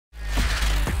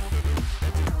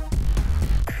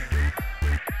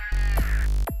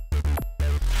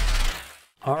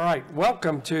All right,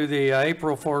 welcome to the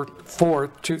April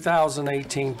 4th,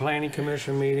 2018 Planning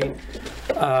Commission meeting.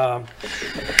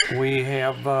 We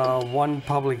have one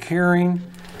public hearing,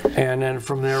 and then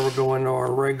from there we're going to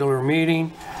our regular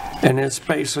meeting. And it's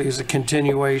basically is a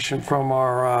continuation from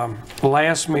our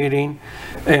last meeting,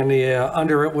 and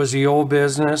under it was the old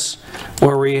business,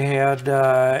 where we had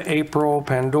April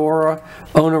Pandora,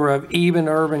 owner of Even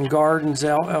Urban Gardens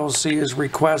LLC, is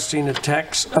requesting a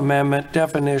text amendment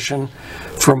definition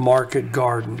for market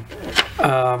garden.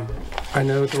 I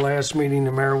know at the last meeting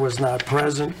the mayor was not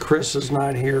present. Chris is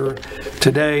not here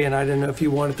today, and I didn't know if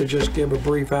you wanted to just give a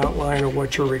brief outline of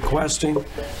what you're requesting,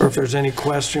 or if there's any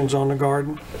questions on the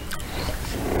garden.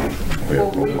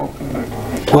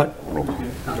 What?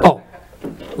 Oh,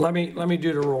 let me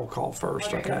do the roll call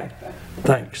first, okay?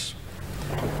 Thanks.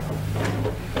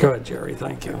 Go ahead, Jerry.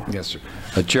 Thank you. Yes, sir.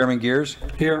 Chairman Gears?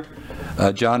 Here.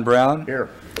 John Brown? Here.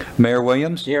 Mayor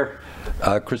Williams? Here.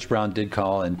 Chris Brown did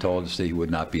call and told us that he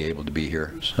would not be able to be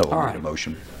here, so we'll need a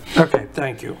motion. Okay,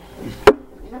 thank you.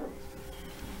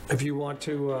 If you want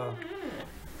to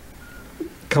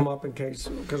come up in case,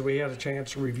 because we had a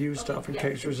chance to review stuff, in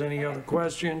case there's any other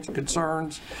questions,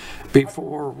 concerns,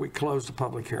 before we close the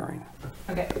public hearing.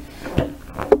 Okay.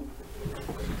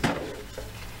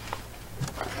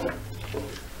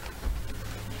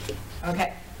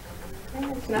 Okay.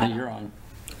 You're on.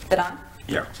 Is it on?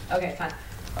 Yeah. Okay, fine.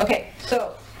 Okay,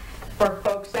 so for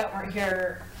folks that weren't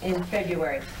here in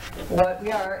February, what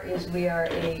we are is we are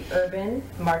a urban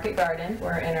market garden.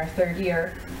 We're in our third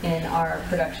year in our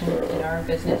production, in our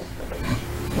business.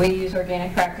 We use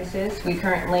organic practices. We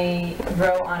currently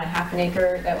grow on a half an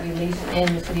acre that we lease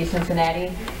in the city of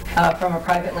Cincinnati from a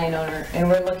private landowner, and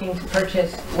we're looking to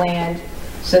purchase land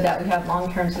so that we have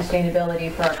long-term sustainability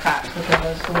for our crops, which are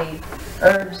mostly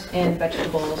herbs and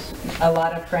vegetables, a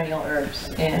lot of perennial herbs,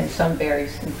 and some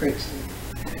berries and fruits.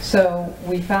 So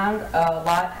we found a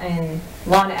lot in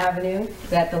Lawn Avenue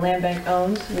that the land bank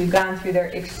owns. We've gone through their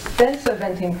extensive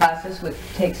venting process, which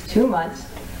takes 2 months.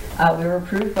 We were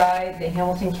approved by the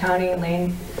Hamilton County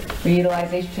Land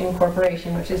Reutilization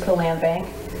Corporation, which is the land bank.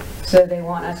 So they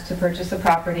want us to purchase the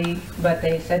property, but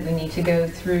they said we need to go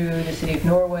through the city of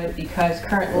Norwood because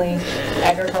currently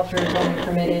agriculture is only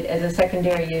permitted as a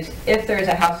secondary use if there is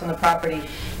a house on the property.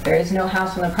 There is no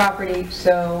house on the property,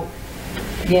 so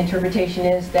the interpretation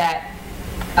is that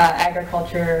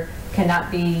agriculture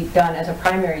cannot be done as a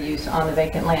primary use on the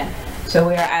vacant land. So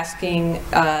we are asking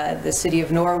the city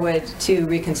of Norwood to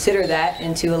reconsider that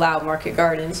and to allow market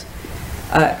gardens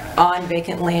on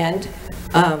vacant land.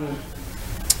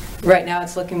 Right now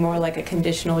it's looking more like a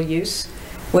conditional use,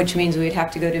 which means we'd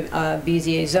have to go to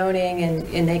BZA zoning,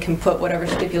 and they can put whatever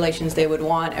stipulations they would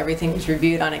want. Everything is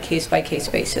reviewed on a case-by-case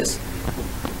basis.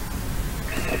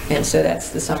 And so that's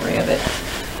the summary of it.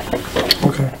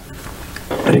 Okay.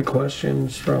 Any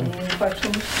questions from? Any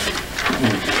questions?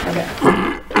 Okay.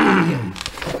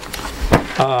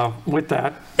 With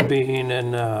that being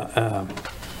in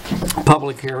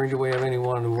public hearing, do we have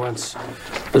anyone who wants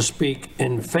to speak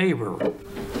in favor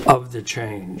of the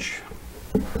change?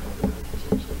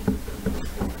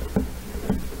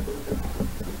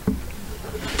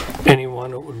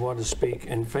 Anyone that would want to speak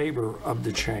in favor of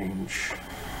the change?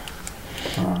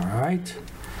 All right.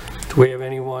 Do we have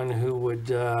anyone who would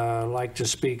like to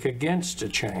speak against a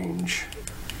change?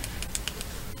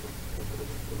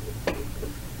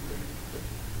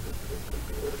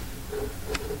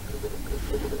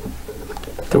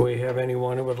 Do we have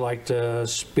anyone who would like to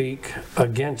speak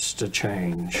against a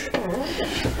change?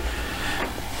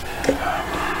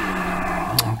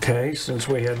 Okay, since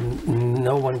we had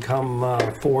no one come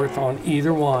forth on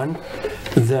either one,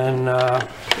 then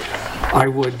I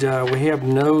would, we have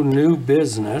no new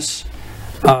business.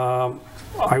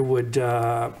 I would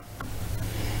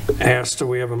ask that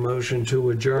we have a motion to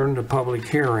adjourn the public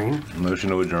hearing. Motion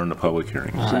to adjourn the public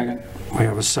hearing. Second. We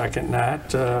have a second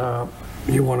that.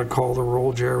 You want to call the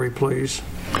roll, Jerry, please?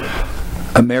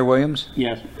 Mayor Williams?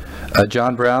 Yes.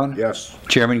 John Brown? Yes.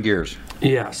 Chairman Gears?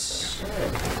 Yes.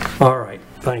 All right,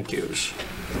 thank yous.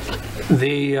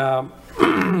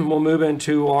 We'll move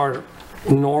into our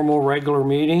normal regular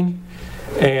meeting,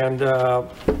 and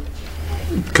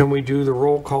can we do the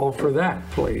roll call for that,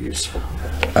 please?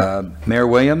 Mayor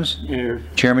Williams? Here.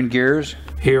 Chairman Gears?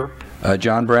 Here.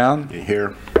 John Brown?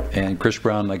 Here. And Chris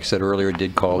Brown, like I said earlier,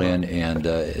 did call in and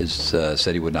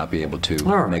said he would not be able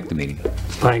to make the meeting.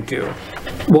 Thank you.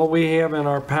 What we have in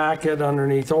our packet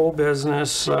underneath old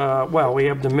business, well, we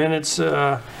have the minutes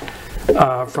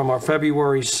from our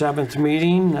February 7th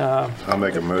meeting. I'll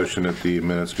make a motion that the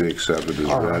minutes be accepted as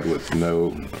read with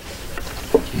no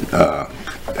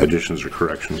additions or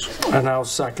corrections. And I'll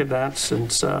second that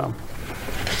since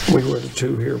we were the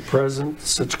two here present,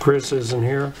 since Chris isn't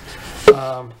here.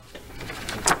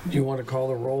 Do you want to call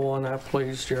the roll on that,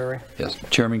 please, Jerry? Yes.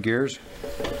 Chairman Gears?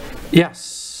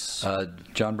 Yes.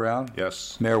 John Brown?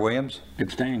 Yes. Mayor Williams?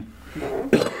 Abstain.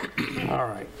 All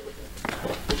right.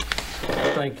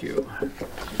 Thank you.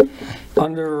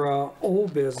 Under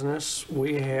old business,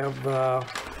 we have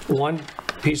one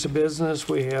piece of business.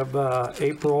 We have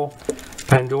April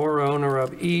Pandora, owner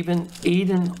of Eden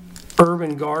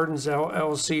Urban Gardens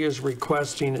LLC, is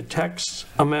requesting a text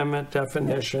amendment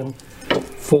definition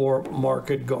for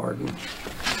market garden.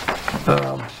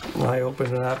 I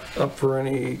open it up for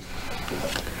any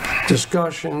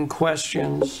discussion,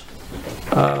 questions,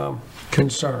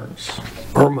 concerns,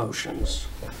 or motions.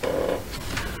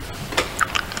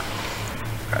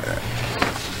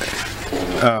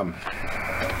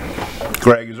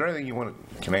 Greg, is there anything you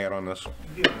can add on this?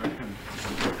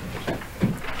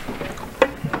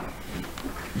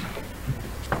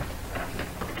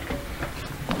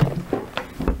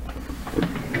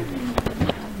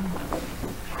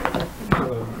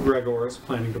 Greg Orris,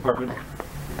 Planning Department.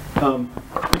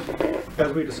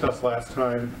 As we discussed last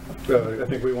time, I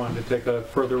think we wanted to take a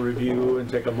further review and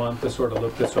take a month to sort of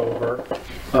look this over.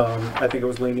 I think it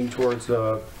was leaning towards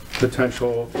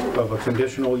potential of a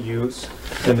conditional use,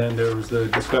 and then there was the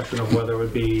discussion of whether it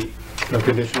would be a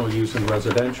conditional use in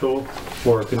residential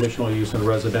or a conditional use in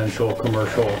residential,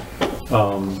 commercial,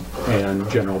 and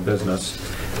general business.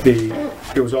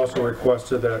 It was also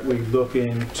requested that we look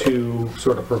into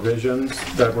sort of provisions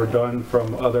that were done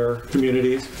from other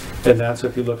communities, and that's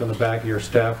if you look in the back of your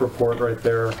staff report right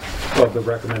there of the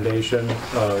recommendation.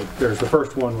 There's the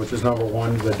first one, which is number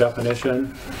one, the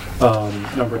definition.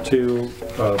 Number two,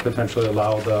 potentially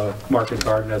allow the market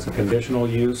garden as a conditional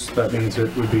use. That means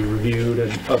it would be reviewed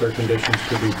and other conditions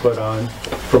could be put on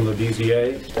from the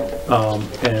BZA.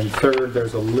 And third,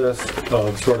 there's a list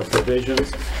of sort of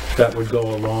provisions that would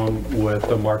go along with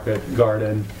the market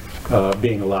garden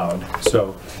being allowed.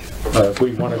 So if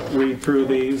we want to read through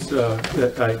these,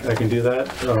 I can do that.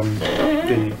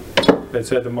 It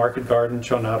said the market garden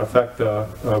shall not affect the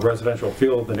residential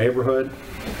feel of the neighborhood.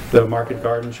 The market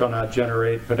garden shall not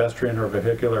generate pedestrian or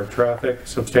vehicular traffic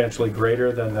substantially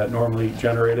greater than that normally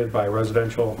generated by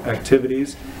residential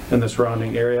activities in the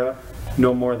surrounding area.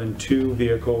 No more than 2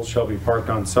 vehicles shall be parked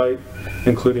on site,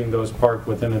 including those parked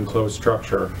within enclosed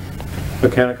structure.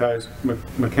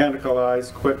 Mechanicalized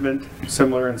equipment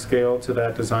similar in scale to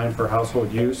that designed for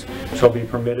household use shall be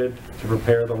permitted to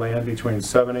prepare the land between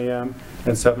 7 a.m.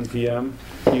 and 7 p.m.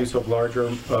 Use of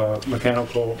larger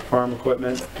mechanical farm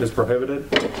equipment is prohibited.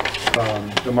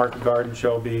 The market garden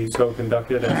shall be so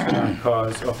conducted as to not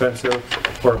cause offensive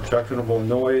or objectionable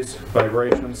noise,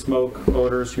 vibration, smoke,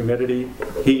 odors, humidity,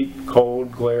 heat,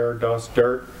 cold, glare, dust,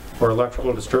 dirt, or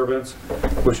electrical disturbance,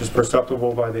 which is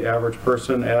perceptible by the average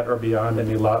person at or beyond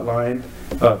any lot line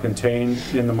contained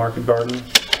in the market garden.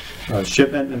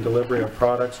 Shipment and delivery of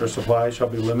products or supplies shall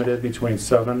be limited between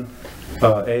 7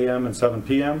 a.m. and 7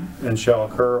 p.m. and shall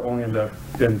occur only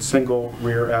in single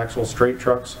rear axle straight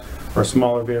trucks or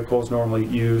smaller vehicles normally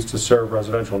used to serve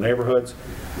residential neighborhoods.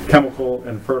 Chemical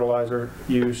and fertilizer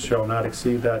use shall not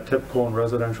exceed that typical in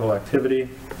residential activity.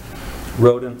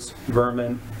 Rodents,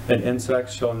 vermin, and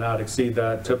insects shall not exceed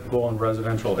that typical in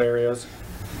residential areas.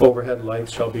 Overhead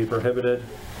lights shall be prohibited.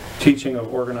 Teaching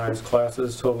of organized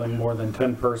classes totaling more than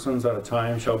 10 persons at a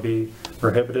time shall be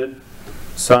prohibited.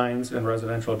 Signs in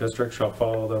residential districts shall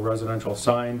follow the residential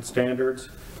sign standards,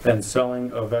 and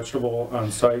selling of vegetable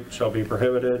on site shall be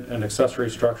prohibited, and accessory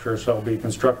structures shall be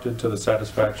constructed to the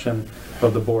satisfaction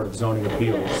of the Board of Zoning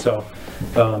Appeals. So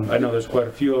I know there's quite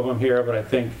a few of them here, but I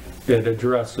think it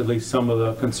addressed at least some of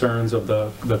the concerns of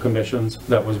the commissions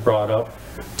that was brought up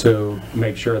to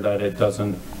make sure that it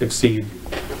doesn't exceed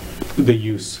the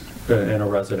use in a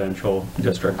residential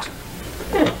district.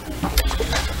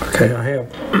 Okay, I have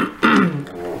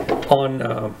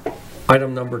on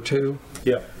item number 2.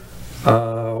 Yeah.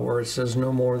 Where it says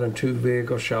no more than 2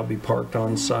 vehicles shall be parked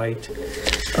on site.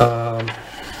 If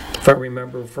I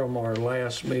remember from our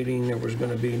last meeting, there was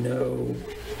going to be no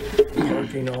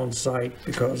parking on site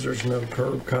because there's no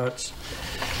curb cuts.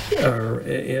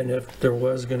 And if there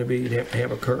was going to be, you'd have to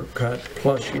have a curb cut,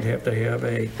 plus you'd have to have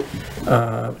a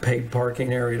paid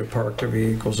parking area to park the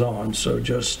vehicles on. So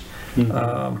just,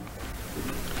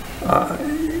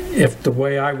 if the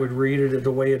way I would read it,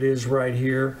 the way it is right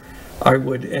here, I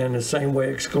would, in the same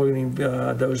way, excluding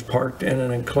those parked in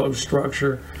an enclosed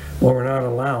structure. Well, we're not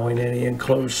allowing any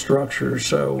enclosed structures,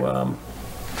 so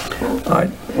I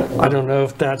don't know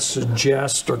if that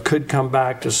suggests or could come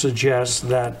back to suggest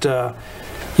that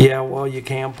Yeah, well, you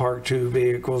can park 2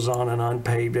 vehicles on an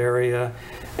unpaved area,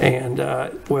 and,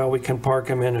 well, we can park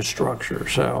them in a structure,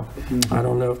 so I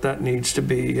don't know if that needs to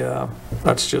be,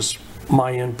 that's just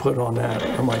my input on that,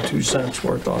 or my 2 cents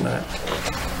worth on that.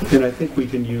 And I think we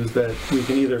can use that, we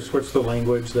can either switch the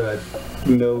language that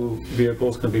no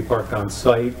vehicles can be parked on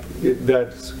site.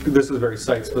 This is very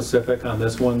site specific on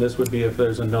this one. This would be if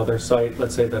there's another site,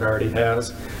 let's say that already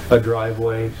has a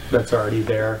driveway that's already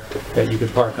there that you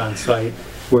could park on site.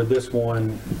 Where this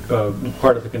one,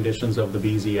 part of the conditions of the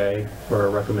BZA or a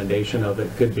recommendation of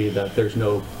it could be that there's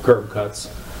no curb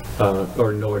cuts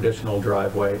or no additional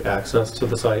driveway access to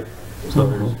the site. So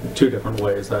there's 2 different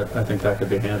ways that I think that could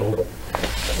be handled.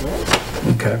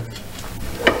 Okay.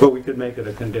 But we could make it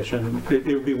a condition. It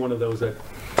would be one of those that,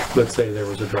 let's say there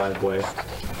was a driveway.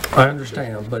 I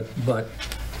understand, but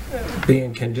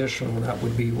being conditional, that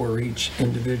would be where each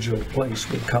individual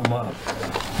place would come up.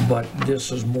 But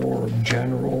this is more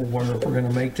general, where if we're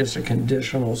gonna make this a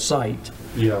conditional site,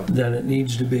 Yeah. then it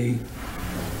needs to be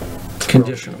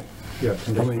conditional. Yeah,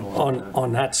 I mean, conditional.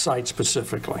 on that site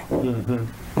specifically.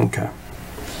 Okay.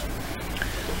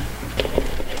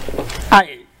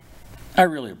 I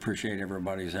really appreciate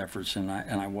everybody's efforts, and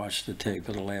I watched the tape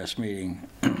of the last meeting.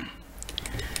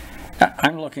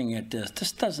 I'm looking at this.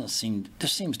 This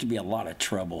seems to be a lot of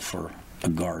trouble for a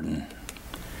garden.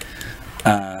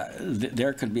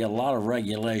 There could be a lot of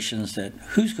regulations that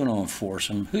who's going to enforce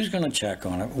them, who's going to check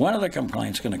on it, when are the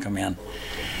complaints going to come in,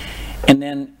 and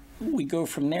then we go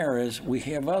from there. Is we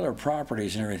have other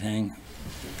properties and everything.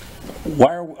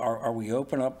 Why are we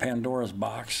opening up Pandora's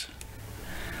box?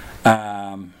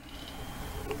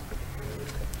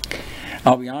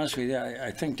 I'll be honest with you,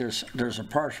 I think there's a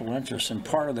partial interest in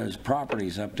part of those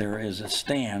properties up there as it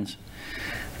stands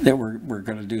that we're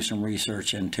going to do some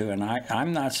research into, and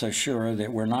I'm not so sure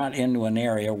that we're not into an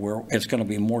area where it's going to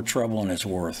be more trouble than it's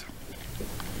worth.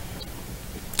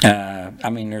 I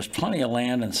mean, there's plenty of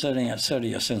land in the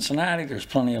city of Cincinnati, there's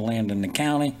plenty of land in the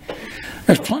county,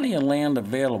 there's plenty of land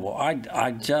available.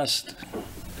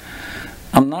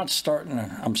 I'm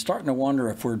starting to wonder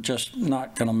if we're just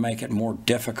not going to make it more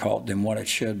difficult than what it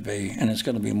should be, and it's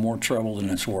going to be more trouble than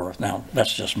it's worth. Now,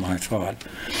 that's just my thought.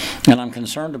 And I'm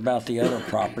concerned about the other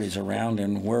properties around,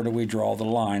 and where do we draw the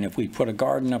line? If we put a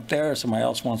garden up there, somebody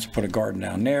else wants to put a garden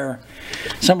down there.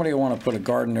 Somebody will want to put a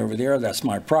garden over there, that's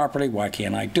my property, why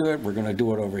can't I do it? We're going to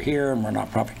do it over here, and we're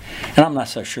not property. And I'm not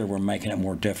so sure we're making it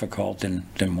more difficult than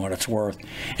what it's worth,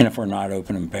 and if we're not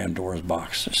opening Pandora's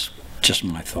box. It's just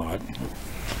my thought.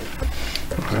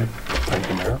 Okay. Thank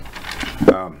you, Mayor.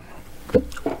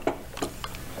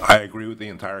 I agree with the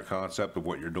entire concept of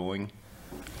what you're doing.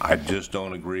 I just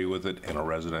don't agree with it in a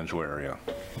residential area.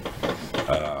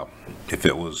 If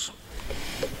it was,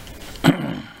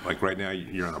 like right now,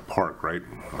 you're in a park, right?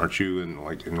 Aren't you in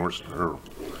like in North, or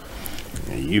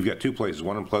you've got 2 places,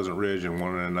 one in Pleasant Ridge and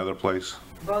one in another place?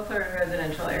 Both are in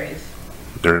residential areas.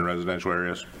 They're in residential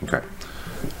areas? Okay.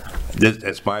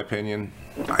 That's my opinion.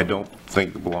 I don't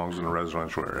think it belongs in a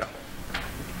residential area.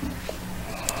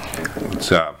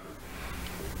 It's,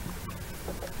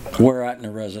 We're out in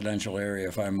a residential area,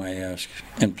 if I may ask,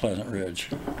 in Pleasant Ridge.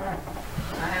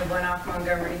 I have one off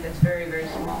Montgomery that's very, very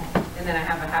small, and then I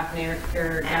have a half an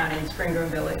acre down in Spring Grove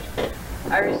Village.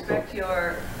 I respect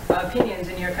your opinions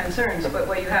and your concerns, but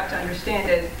what you have to understand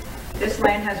is this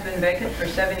land has been vacant for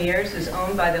 7 years, is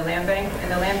owned by the land bank,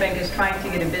 and the land bank is trying to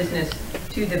get a business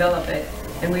to develop it,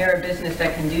 and we are a business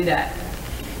that can do that.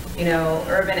 You know,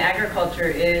 urban agriculture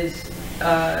is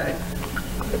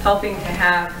helping to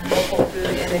have local food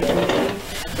in the community.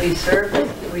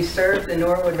 We serve the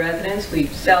Norwood residents. We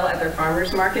sell at their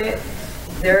farmers market.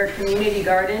 Their community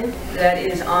garden that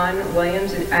is on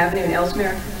Williams Avenue in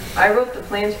Ellesmere, I wrote the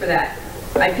plans for that.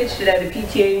 I pitched it at a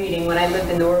PTA meeting when I lived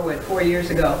in Norwood 4 years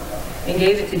ago and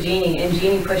gave it to Jeannie, and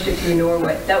Jeannie pushed it through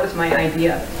Norwood. That was my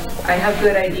idea. I have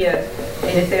good ideas,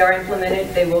 and if they are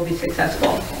implemented, they will be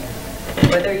successful.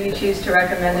 Whether you choose to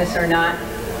recommend this or not,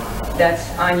 that's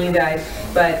on you guys,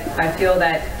 but I feel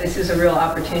that this is a real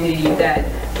opportunity that,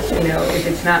 you know, if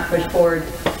it's not pushed forward,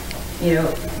 you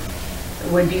know,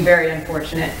 would be very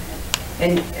unfortunate.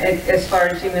 And as far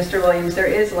as you, Mr. Williams, there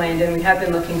is land, and we have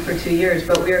been looking for 2 years,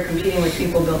 but we are competing with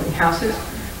people building houses.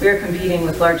 We are competing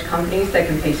with large companies that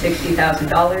can pay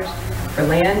 $60,000 for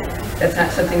land. That's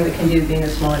not something we can do being a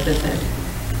smaller business.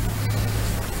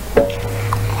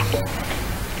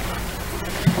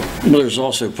 Well, there's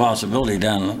also a possibility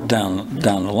down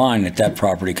the line that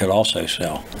property could also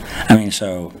sell. I mean,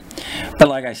 so, but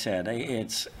like I said,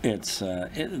 the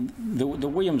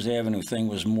Williams Avenue thing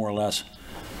was more or less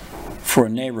for a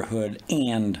neighborhood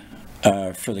and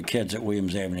for the kids at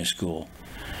Williams Avenue School.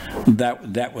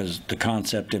 That was the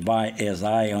concept as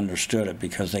I understood it,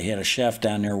 because they had a chef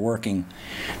down there working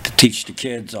to teach the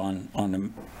kids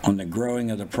on the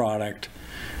growing of the product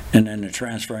and then the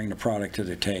transferring the product to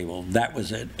the table. That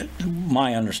was it.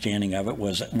 My understanding of it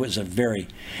was it was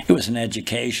an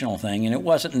educational thing, and it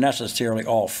wasn't necessarily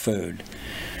all food.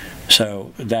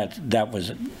 So that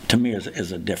was, to me,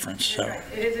 is a difference. So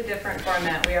it is a different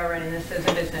format. We are running this as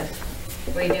a business.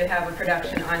 We do have a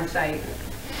production on site.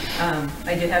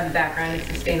 I do have a background in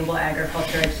sustainable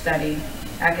agriculture. I've studied.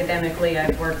 Academically,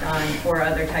 I've worked on 4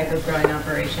 other type of growing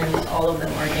operations, all of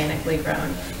them organically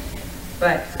grown.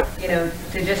 But, you know,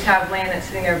 to just have land that's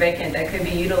sitting there vacant, that could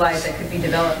be utilized, that could be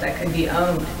developed, that could be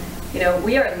owned. You know,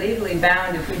 we are legally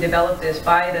bound, if we develop this,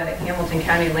 by the Hamilton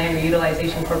County Land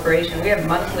Reutilization Corporation. We have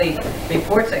monthly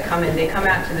reports that come in. They come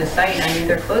out to the site, and I mean,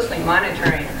 they're closely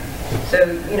monitoring. So,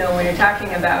 you know, when you're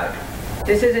talking about,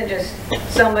 this isn't just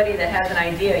somebody that has an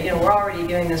idea. You know, we're already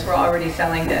doing this. We're already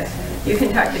selling this. You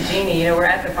can talk to Jeannie. You know, we're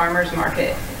at the farmer's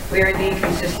market. We are the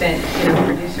consistent, you know,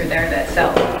 producer there that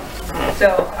sells.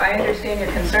 So I understand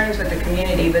your concerns with the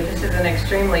community, but this is an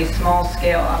extremely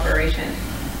small-scale operation.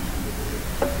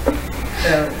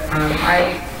 So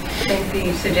I think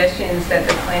the suggestions that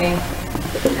the planning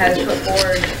has put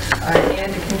forward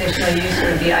and the conditional use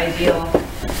would be ideal.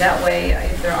 That way,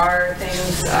 if there are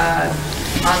things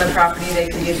on the property, they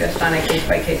can be addressed on a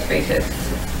case-by-case basis.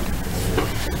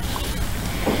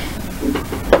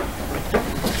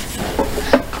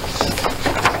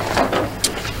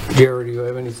 Jerry, do you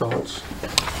have any thoughts?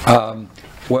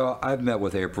 Well, I've met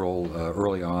with April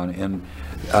early on, and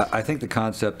I think the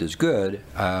concept is good,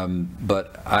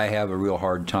 but I have a real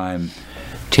hard time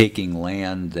taking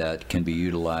land that can be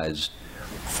utilized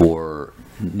for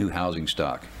new housing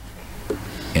stock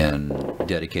and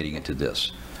dedicating it to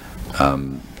this.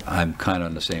 I'm kind of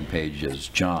on the same page as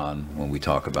John when we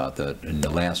talk about that in the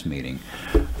last meeting.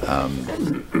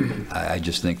 I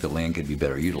just think the land could be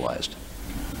better utilized.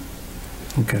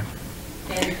 Okay.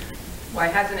 And why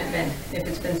hasn't it been, if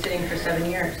it's been sitting for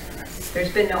 7 years?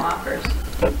 There's been no offers.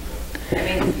 I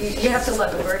mean, you have to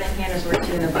look, a bird in hand is worth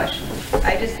 2 in the bush.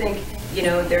 I just think, you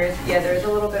know, there is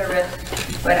a little bit of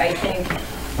risk, but I think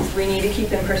we need to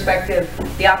keep in perspective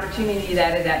the opportunity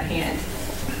that is at hand.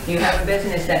 You have a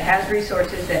business that has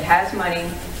resources, that has money.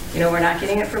 You know, we're not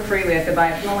getting it for free. We have to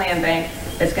buy it from the land bank.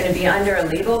 That's going to be under a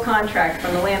legal contract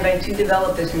from the land bank to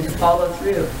develop this and to follow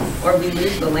through, or we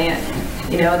lose the land.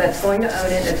 You know, that's going to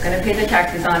own it, that's going to pay the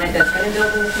taxes on it, that's going to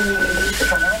build in the community,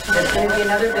 that's going to be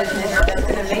another business, that's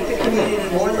going to make the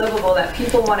community more livable, that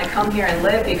people want to come here and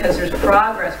live because there's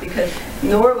progress, because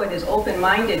Norwood is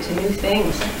open-minded to new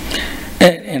things.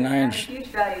 And I have huge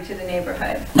value to the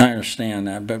neighborhood. I understand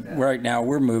that, but right now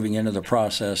we're moving into the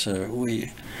process of,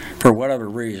 for whatever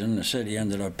reason, the city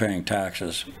ended up paying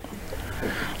taxes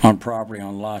on property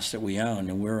on lots that we own,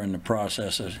 and we're in the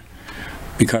process of,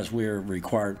 because we're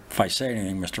required, if I say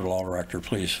anything, Mr. Law Director,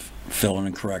 please fill in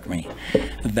and correct me,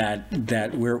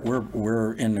 that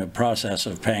we're in the process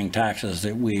of paying taxes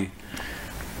that we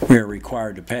are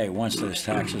required to pay. Once those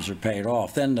taxes are paid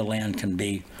off, then the land can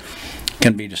be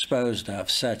disposed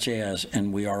of, such as,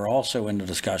 and we are also in the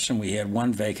discussion, we had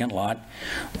one vacant lot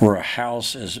where a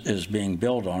house is being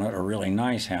built on it, a really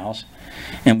nice house,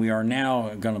 and we are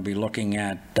now going to be looking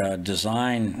at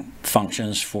design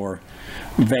functions for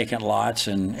vacant lots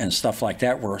and stuff like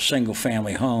that, where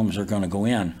single-family homes are going to go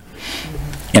in.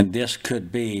 And this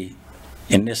could be,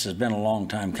 and this has been a long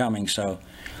time coming, so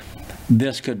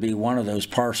this could be one of those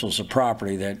parcels of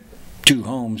property that 2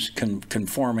 homes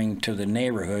conforming to the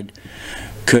neighborhood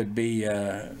could be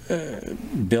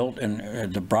built,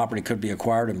 and the property could be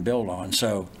acquired and built on.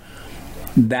 So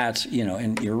that's, you know,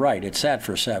 and you're right, it sat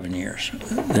for 7 years.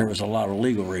 There was a lot of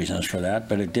legal reasons for that,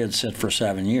 but it did sit for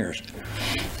 7 years.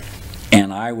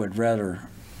 And I would rather,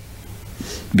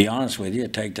 be honest with you,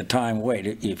 take the time, wait.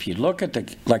 If you look at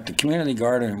like the community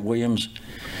garden in Williams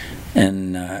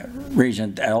and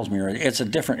Regent Ellesmere, it's a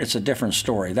different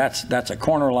story. That's a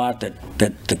corner lot that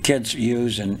the kids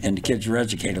use and the kids are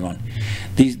educated on.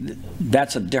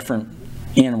 That's a different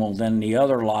animal than the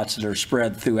other lots that are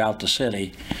spread throughout the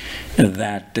city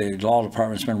that the law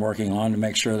department's been working on to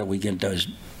make sure that we get those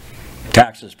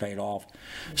taxes paid off,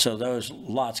 so those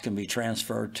lots can be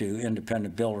transferred to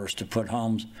independent builders to put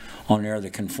homes on there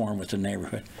that conform with the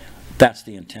neighborhood. That's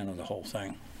the intent of the whole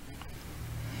thing.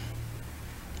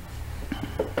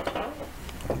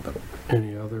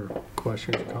 Any other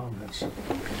questions or comments?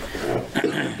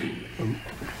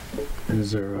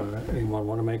 Is there anyone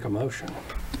want to make a motion?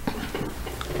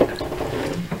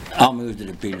 I'll move that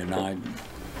it be denied.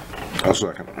 I'll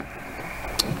second.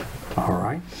 All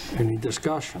right, any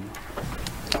discussion?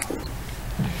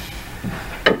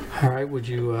 All right, would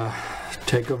you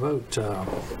take a vote,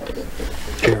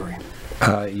 Jerry?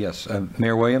 Yes.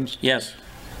 Mayor Williams? Yes.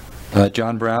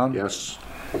 John Brown? Yes.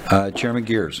 Chairman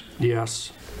Gears?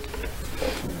 Yes.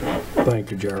 Thank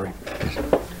you, Jerry.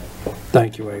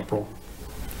 Thank you, April.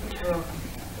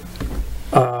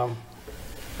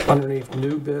 Underneath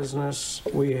new business,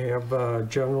 we have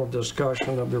general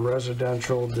discussion of the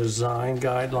residential design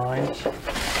guidelines.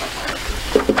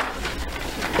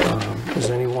 Has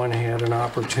anyone had an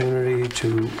opportunity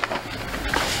to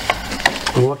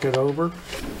look it over?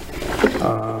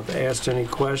 Asked any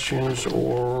questions,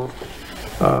 or,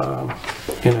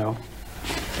 you know,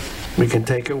 we can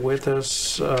take it with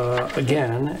us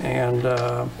again and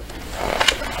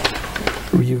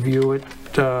review it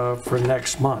for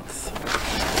next month.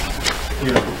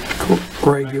 Yeah.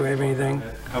 Greg, you have anything?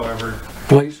 However,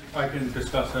 Please? I can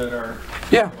discuss it or.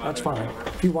 Yeah, that's fine.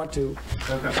 If you want to,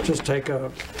 Okay. just take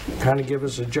a, kind of give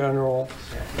us a general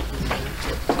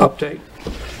update.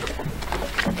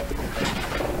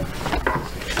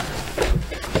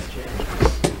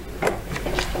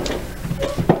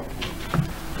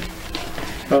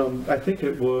 I think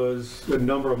it was a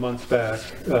number of months back,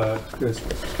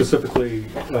 specifically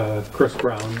Chris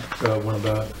Brown, one of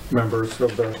the members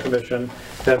of the commission,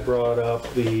 had brought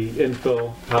up the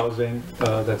infill housing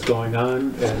that's going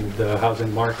on and the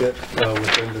housing market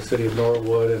within the city of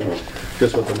Norwood, and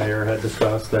just what the mayor had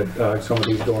discussed, that some of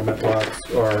these dormant lots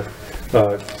are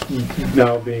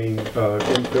now being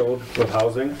infilled with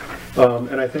housing.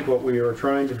 And I think what we were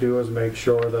trying to do is make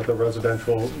sure that the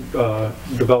residential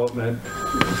development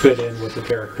fit in with the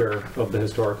character of the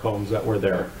historic homes that were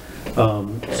there.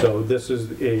 So this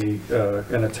is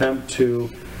an attempt to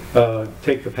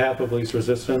take the path of least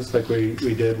resistance, like we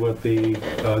did with the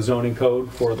zoning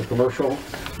code for the commercial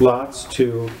lots,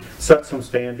 to set some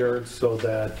standards so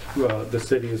that the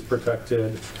city is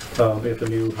protected if a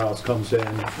new house comes in,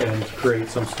 and create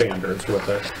some standards with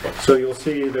it. So you'll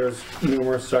see there's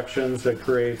numerous sections that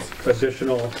create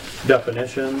additional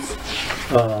definitions,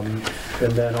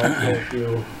 and then also if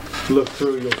you look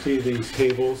through, you'll see these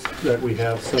tables that we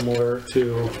have similar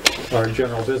to our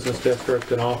general business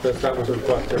district and office. That was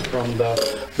requested from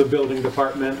the building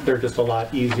department. They're just a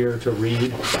lot easier to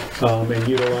read and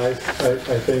utilize.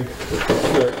 I think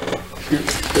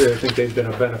they've been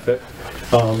a benefit.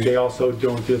 They also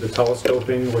don't do the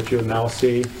telescoping, which you'll now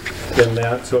see in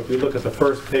that. So if you look at the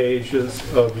first pages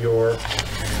of your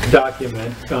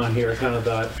document on here, kind of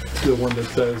the one that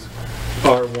says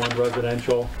R1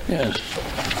 residential. Yes.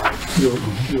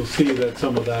 You'll see that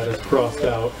some of that is crossed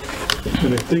out.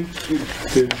 And I think,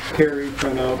 did Carrie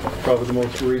print out probably the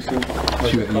most recent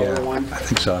color one? I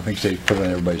think so. I think they put it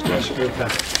on everybody's desk. Okay.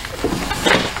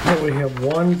 Well, we have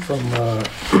one from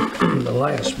the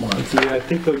last month, Yeah, I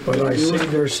think but I see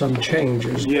there's some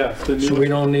changes. yes, the So we new,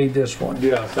 don't need this one.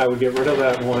 yes, I would get rid of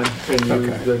that one and use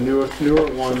Okay. the newer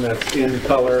one that's in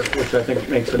color, which I think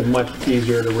makes it much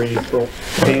easier to read,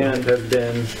 and has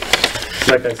been,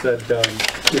 like I said,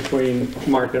 between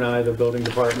Mark and I, the building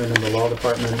department and the law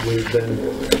department, we've been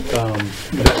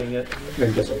vetting it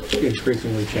and just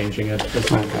increasingly changing it as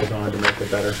time goes on to make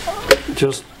it better.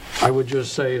 I would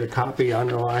just say the copy I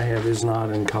know I have is not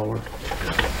in color.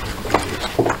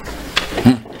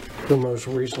 The most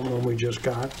recent one we just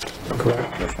got,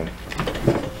 correct? This one.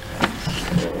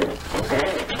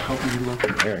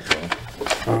 There you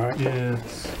go. All right, Yeah,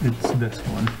 it's this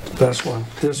one. this one,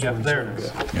 this Yeah, one's there it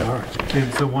is. good. All right,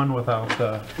 It's the one without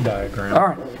the diagram. all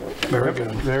right, very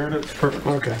good. There it is, perfect.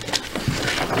 Okay,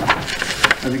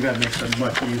 I think that makes it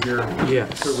much easier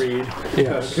Yes. to read.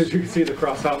 Yes. Because you can see the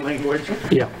cross-out language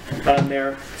yeah, on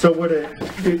there. So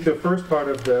the first part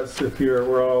of this, if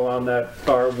we're all on that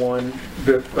R1,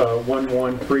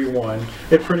 1131,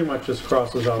 it pretty much just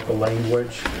crosses out the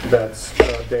language that's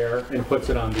there and puts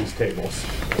it on these tables.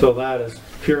 So that is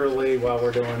purely, while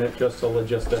we're doing it, just a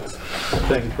logistics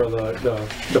thing for the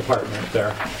department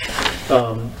there.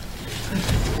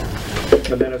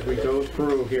 And then as we go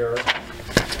through here,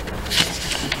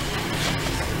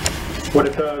 what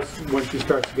it does, once you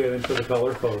start to get into the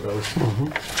color photos,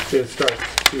 it starts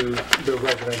to the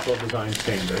residential design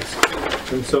standards.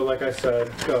 And so, like I said,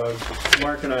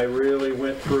 Mark and I really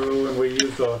went through and we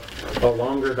used a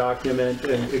longer document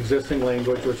and existing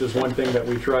language, which is one thing that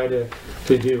we try to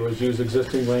do, is use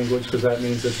existing language, because that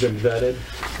means it's been vetted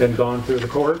and gone through the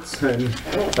courts, and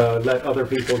let other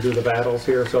people do the battles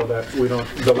here, so that we don't,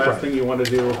 the last thing you want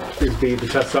to do is be the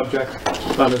test subject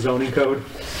on the zoning code.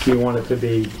 You want it to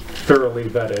be thoroughly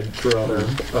vetted through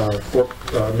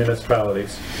other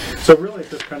municipalities. So really, it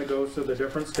just kind of goes to the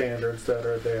different standards that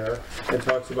are there and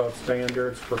talks about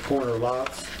standards for corner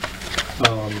lots,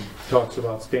 talks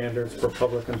about standards for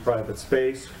public and private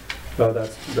space,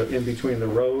 that's in between the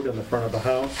road and the front of the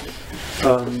house,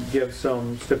 gives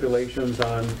some stipulations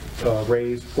on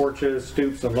raised porches,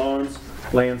 stoops and lawns,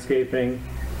 landscaping,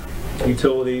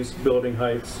 utilities, building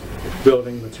heights,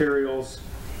 building materials,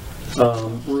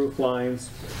 roof lines,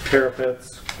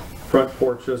 parapets, front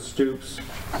porches, stoops,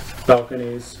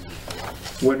 balconies,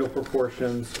 window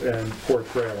proportions, and porch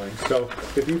railings. So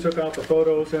if you took out the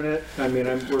photos in it, I mean,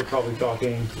 we're probably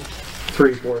talking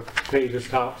 3-4 pages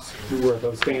tops worth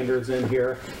of standards in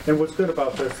here. And what's good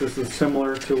about this is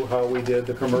similar to how we did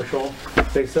the commercial.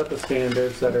 They set the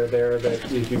standards that are there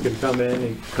that if you can come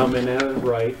in at it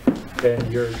right,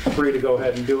 and you're free to go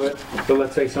ahead and do it. But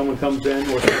let's say someone comes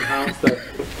in with a house that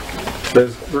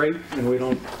is great and we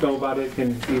don't know about it,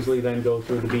 can easily then go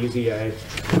through the BZA.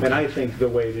 And I think the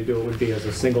way to do it would be as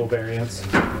a single variance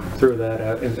through that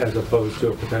as opposed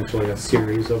to potentially a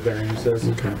series of variances,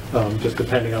 just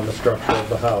depending on the structure of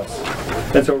the house.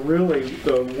 And so really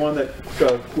the one that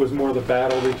was more the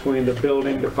battle between the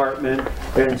building department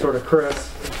and sort of Chris,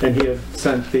 and he had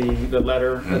sent the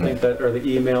letter, I think that, or the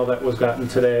email that was gotten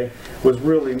today, was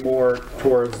really more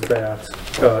towards that,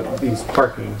 these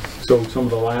parking. So some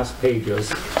of the last pages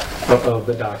of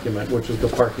the document, which is the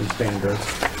parking standards.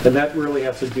 And that really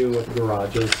has to do with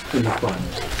garages in the front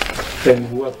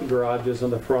and what the garages in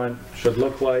the front should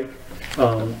look like.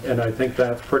 And I think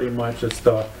that's pretty much, it's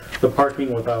the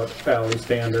parking without alley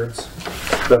standards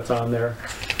that's on there.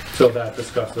 So that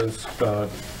discusses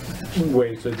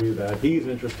ways to do that. He's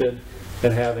interested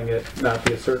in having it not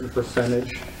be a certain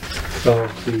percentage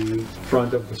of the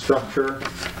front of the structure,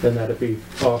 and that it be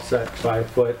offset 5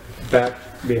 foot back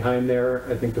behind there.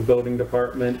 I think the building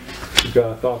department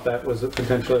thought that was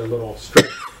potentially a little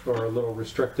strict or a little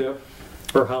restrictive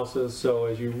for houses. So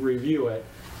as you review it,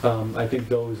 I think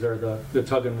those are the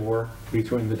tug and war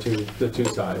between the two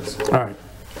sides. All right.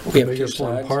 We have They two just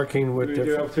want sides. parking with We do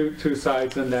different. have two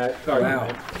sides in that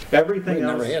argument. Wow. Everything We've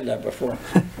else, never had that before.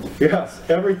 yes,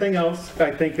 everything else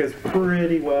I think is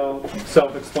pretty well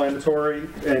self-explanatory,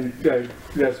 and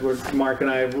that's where Mark and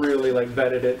I have really like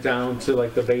vetted it down to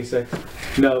like the basic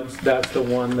nubs. That's the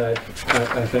one that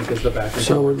I think is the back and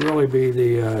So it forth. would really be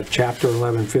the chapter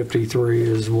 1153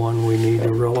 is one we need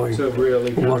to really So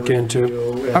really kind look of into.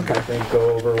 review and Okay. I think go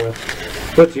over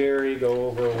with Jerry, go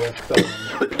over with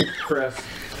Chris,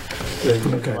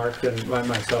 and Okay. Mark and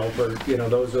myself, or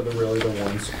those are really the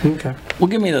ones. Okay. Well,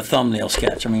 give me the thumbnail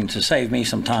sketch. I mean, to save me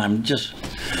some time, just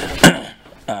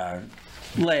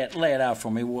lay it out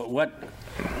for me. What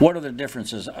are the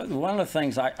differences? One of the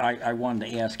things I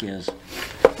wanted to ask is,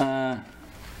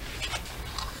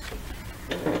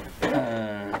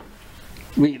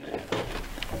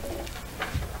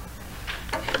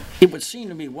 it would seem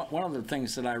to me one of the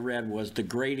things that I read was the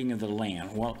grading of the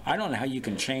land. Well, I don't know how you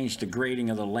can change the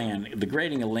grading of the land. The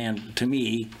grading of land, to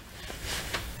me,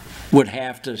 would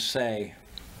have to say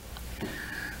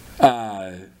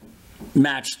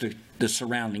match the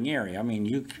surrounding area. I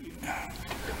mean,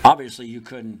 obviously you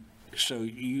couldn't. So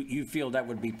you feel that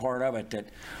would be part of it, that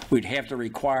we'd have to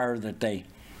require that they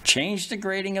change the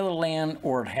grading of the land,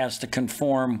 or it has to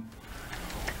conform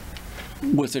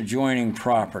with adjoining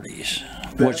properties,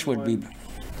 which would be.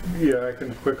 Yeah, I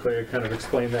can quickly kind of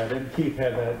explain that, and Keith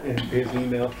had that in his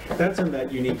email. That's in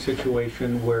that unique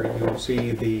situation where you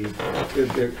see there's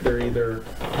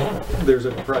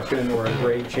a depression or a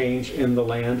grade change in the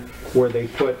land where they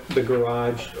put the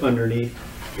garage underneath,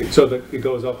 so that it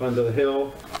goes up onto the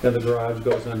hill and the garage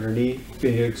goes underneath.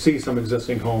 And you see some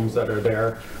existing homes that are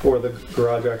there, or the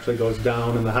garage actually goes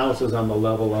down and the house is on the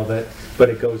level of it, but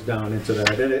it goes down into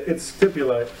that. And it's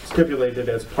stipulated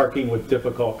as parking with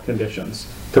difficult conditions,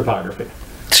 topography.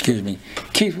 Excuse me,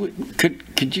 Keith,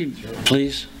 could you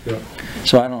please? Yeah.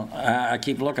 So I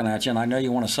keep looking at you, and I know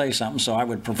you want to say something, so I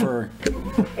would prefer.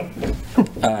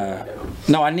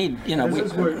 No, I need, This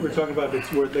is what we're talking about,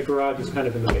 it's where the garage is kind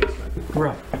of in the basement.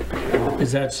 Right.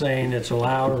 Is that saying it's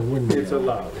allowed or wouldn't be? It's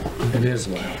allowed. It is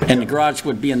allowed. and the garage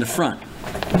would be in the front.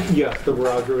 Yes, the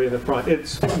garage will be in the front.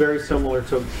 It's very similar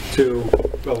to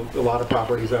a lot of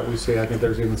properties that we see. I think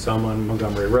there's even some on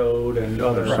Montgomery Road and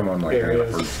other someone like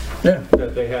areas Yeah.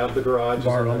 that they have the garages.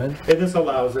 Bartleman. And this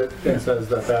allows it and says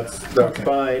that that's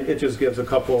fine. It just gives a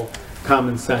couple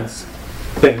common sense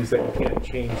things that you can't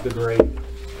change the grade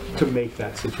to make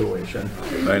that situation.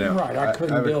 I know. Right, I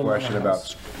couldn't have build a my question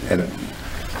house. about, and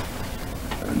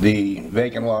the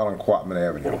vacant lot on Quatman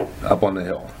Avenue, up on the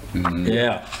hill.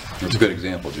 Yeah. That's a good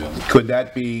example, Jim. Could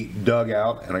that be dug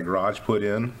out and a garage put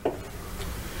in?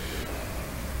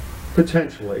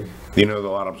 Potentially. You know the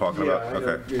lot I'm talking Yeah, about? I know.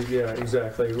 Okay. Yeah,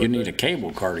 exactly. You need a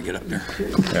cable car to get up there.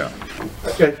 Yeah.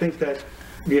 I think that,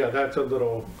 yeah, that's a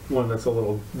little, one that's a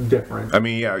little different. I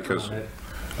mean, yeah, because on it.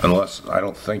 unless, I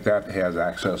don't think that has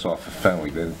access off of Fenway,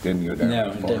 didn't go down. No,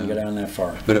 that it far. didn't go down that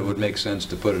far. But it would make sense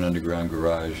to put an underground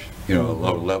garage, you know, a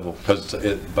lower level, because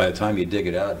by the time you dig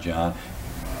it out, John,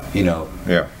 you know,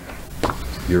 Yeah.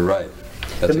 you're right.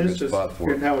 That's a And good this is, spot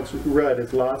for and it. how it's read,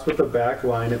 it's lots with the back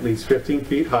line at least 15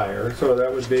 feet higher, so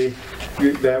that would be,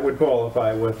 that would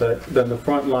qualify with it. Then the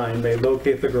front line may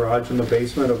locate the garage in the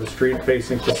basement of a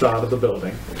street-facing facade of the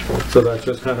building. So that's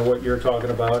just kind of what you're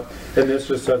talking about. And this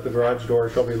just says the garage door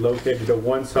shall be located to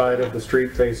one side of the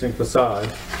street-facing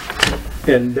facade.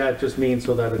 And that just means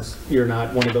so that it's, you're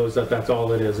not one of those that's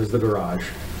all it is the garage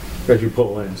as you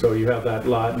pull in. So you have that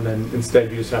lot, and then instead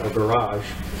you just have a garage,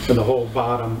 and the whole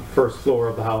bottom first floor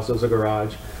of the house is a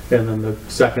garage, and then the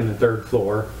second and third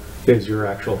floor is your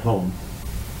actual home.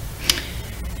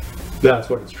 That's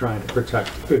what it's trying to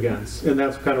protect against, and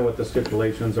that's kind of what the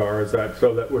stipulations are, is that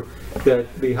so that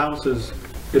that the houses,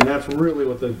 and that's really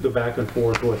what the back and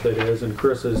forth with it is, and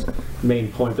Chris's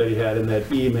main point that he had in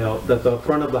that email, that the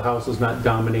front of the house is not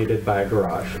dominated by a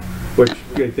garage, which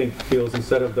I think feels,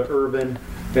 instead of the urban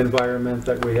environment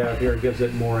that we have here, gives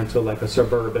it more into like a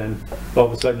suburban. All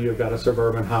of a sudden you've got a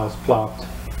suburban house plopped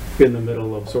in the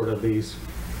middle of sort of these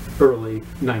early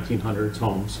 1900s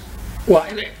homes. Well,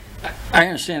 I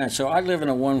understand that. So I live in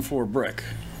a 1-4 brick.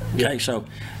 Okay, so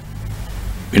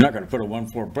you're not going to put a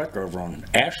 1-4 brick over on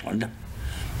Ashland.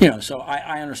 You know, so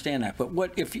I understand that. But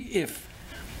what if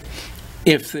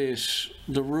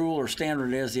the rule or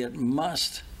standard is it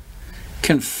must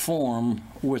conform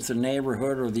with the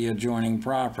neighborhood or the adjoining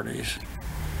properties?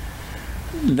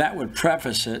 That would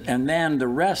preface it, and then the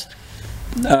rest,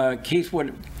 Keith,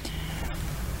 would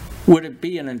it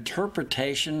be an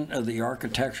interpretation of the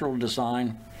architectural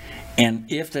design? And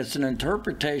if it's an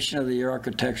interpretation of the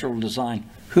architectural design,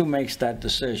 who makes that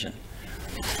decision?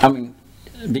 I mean,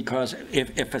 because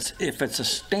if it's a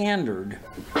standard,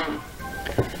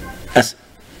 a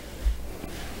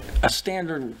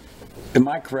standard, am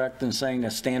I correct in saying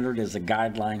a standard is a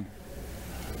guideline?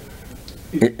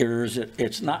 Or is it,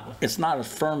 it's not as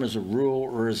firm as a rule,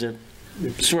 or is it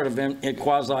sort of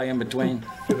quasi in between?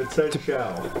 If it says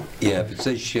shall. Yeah, if it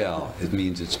says shall, it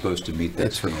means it's supposed to meet that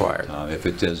It's standard, required. Tom. If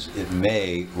it says it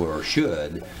may or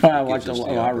should, I it like gives the, us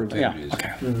the yeah, opportunities.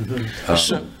 okay.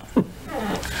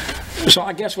 So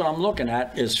I guess what I'm looking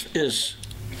at is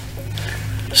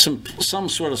some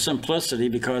sort of simplicity,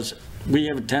 because we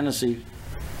have a tendency,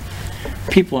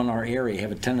 people in our area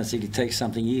have a tendency to take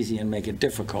something easy and make it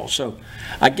difficult. So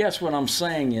I guess what I'm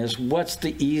saying is, what's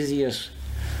the easiest,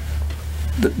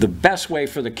 the best way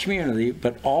for the community,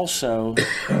 but also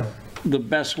the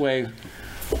best way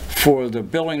for the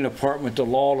building department, the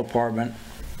law department,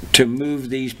 to move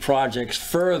these projects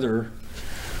further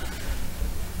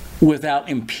without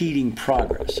impeding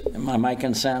progress? Am I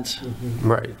making sense?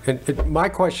 Right. And my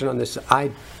question on this,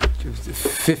 at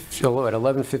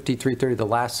 11:53:30, the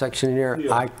last section in here,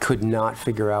 Yeah. I could not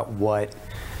figure out what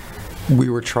we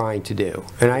were trying to do.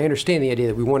 And I understand the idea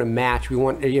that we want to match, we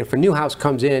want, you know, if a new house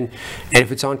comes in, and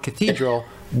if it's on Cathedral,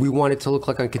 we want it to look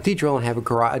like on Cathedral and have a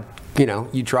garage, you know,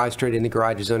 you drive straight in, the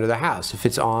garage is under the house. If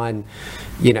it's on,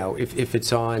 you know, if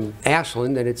it's on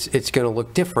Ashland, then it's going to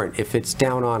look different. If it's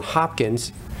down on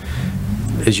Hopkins,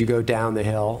 as you go down the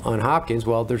hill on Hopkins,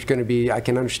 well, there's going to be, I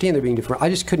can understand there being different. I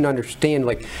just couldn't understand,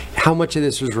 like, how much of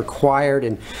this was required.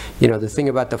 And, you know, the thing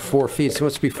about the 4 feet, it's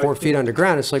supposed to be 4 feet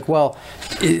underground. It's like, well,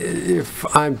 if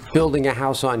I'm building a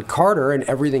house on Carter and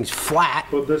everything's flat,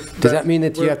 Well, does that mean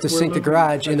that you have to sink the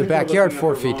garage in the backyard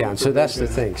 4 feet down? So that's the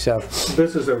thing, so.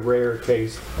 This is a rare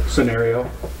case scenario,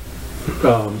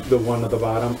 the one at the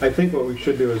bottom. I think what we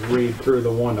should do is read through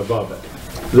the one above it.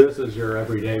 This is your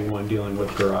everyday one dealing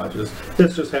with garages.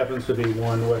 This just happens to be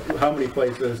one with, how many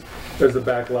places is the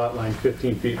back lot line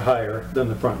 15 feet higher than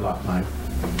the front lot line?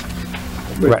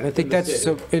 Right, and I think In the that's,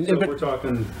 city. so, We're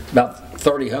talking, About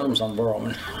 30 homes on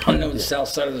Burlman, on the south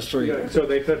side of the street. yeah, so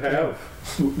they could have,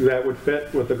 that would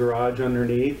fit with the garage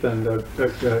underneath and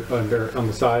under, on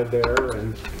the side there,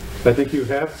 and I think you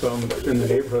have some in the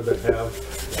neighborhood that have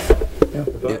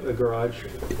a garage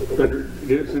that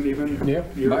isn't even. Yeah.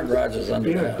 My garage is under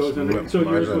the Yeah, it goes house. under, so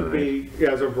yours would be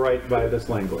as of right by this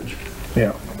language.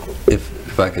 Yeah.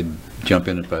 If I could jump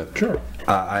in if I? Sure.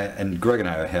 And Greg and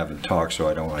I haven't talked, so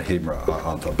I don't want to hit him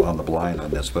on the blind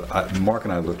on this, but Mark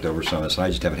and I looked over some of this, and I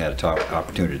just haven't had an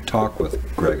opportunity to talk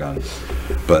with Greg on it.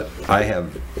 But I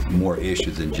have more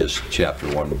issues than just chapter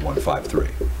 1153.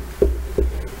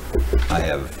 I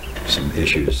have some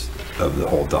issues of the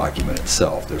whole document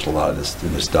itself. There's a lot of this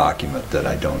in this document that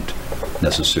I don't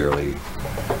necessarily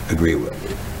agree with.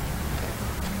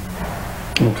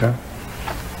 Okay.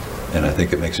 And I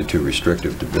think it makes it too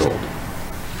restrictive to build.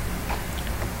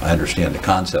 I understand the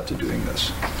concept of doing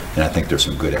this, and I think there's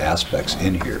some good aspects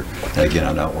in here. And again,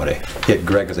 I don't want to hit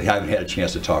Greg because I haven't had a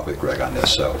chance to talk with Greg on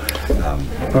this. So,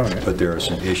 but there are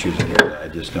some issues in here that I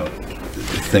just don't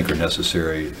think are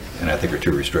necessary, and I think are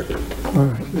too restrictive. All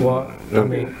right. Well, I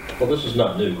mean, Well, this is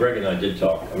not new. Greg and I did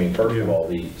talk. I mean, first of all,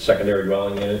 the secondary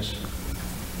dwelling units,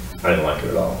 I didn't like it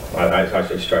at all. I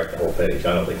say strike the whole page.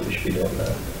 I don't think we should be doing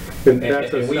that. And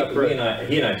that's a And separate.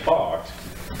 he and I talked,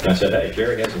 and I said, hey,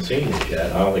 Jerry hasn't seen this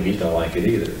yet. I don't think he's gonna like it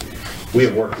either. We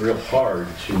have worked real hard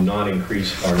to not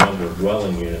increase our number of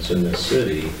dwelling units in this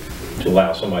city to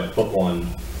allow somebody to put one,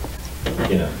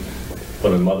 you know,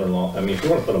 put a mother-in-law, I mean, if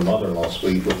you want to put a mother-in-law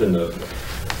suite within the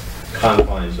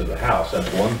confines of the house,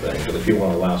 that's one thing. But if you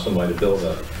want to allow somebody to build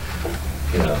a,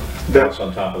 you know, house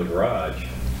on top of the garage,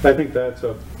 I think that's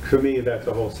to me, that's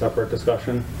a whole separate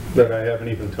discussion that I haven't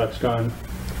even touched on.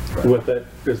 With it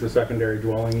is the secondary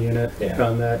dwelling unit Yeah.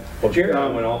 on that. well, Jerry and I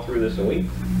went all through this, and we,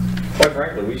 quite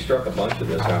frankly, we struck a bunch of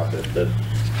this out that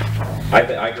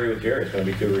I agree with Jerry, it's going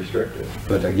to be too restrictive.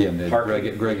 But again,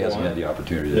 Parking. Greg hasn't had the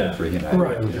opportunity Yeah. for he and I.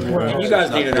 Right. And you guys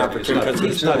need an opportunity, because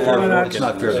he's not Well, there. It's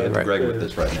not fair to hit Greg with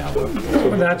this right now.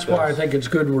 But that's why I think it's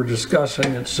good we're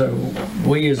discussing it, so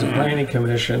we as a planning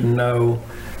commission know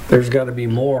there's got to be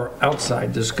more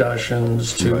outside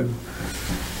discussions to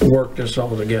work this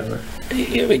all together.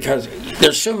 Yeah, because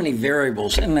there's so many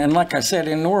variables, and like I said,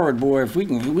 in Norwood, boy, if we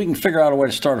can figure out a way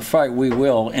to start a fight, we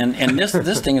will, and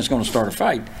this thing is going to start a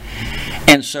fight.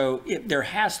 And so there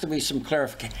has to be some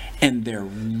clarification, and there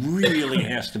really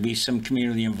has to be some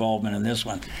community involvement in this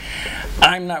one.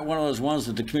 I'm not one of those ones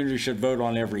that the community should vote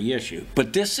on every issue,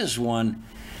 but this is one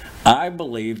I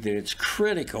believe that it's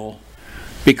critical,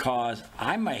 because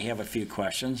I may have a few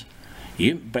questions,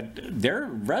 but there are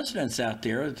residents out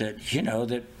there that, you know,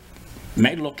 that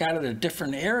may look at it a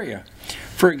different area.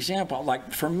 For example,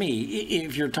 like for me,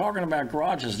 if you're talking about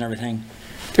garages and everything,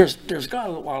 there's got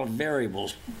a lot of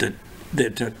variables. The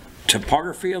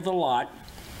topography of the lot,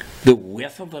 the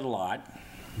width of the lot,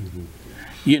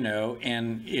 you know,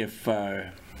 and if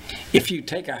you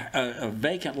take a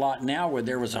vacant lot now where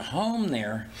there was a home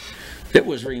there that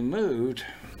was removed,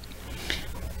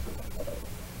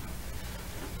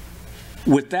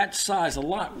 with that size of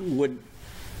lot,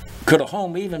 could a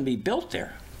home even be built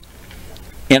there?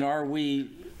 And are we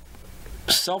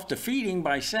self-defeating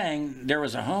by saying there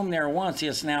was a home there once,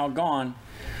 it's now gone,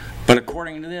 but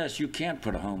according to this, you can't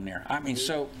put a home there? I mean,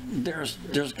 so there's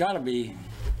got to be.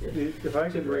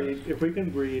 If we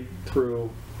can read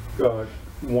through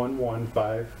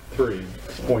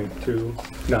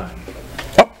 1153.29.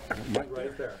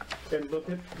 Right there. And look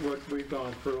at what we've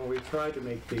gone through, and we've tried to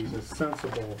make these as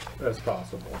sensible as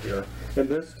possible here. And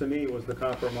this, to me, was the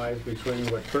compromise between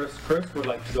what Chris would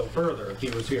like to go further if he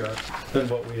was here than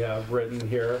what we have written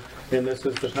here. And this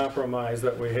is the compromise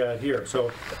that we had here.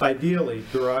 So ideally,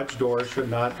 garage doors should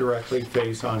not directly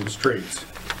face onto streets.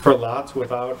 For lots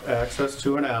without access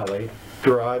to an alley,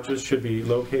 garages should be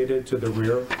located to the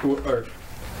rear,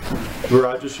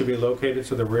 Garages should be located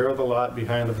to the rear of the lot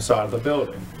behind the facade of the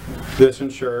building. This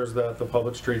ensures that the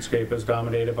public streetscape is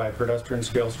dominated by pedestrian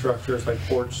scale structures like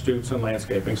porch, stoops, and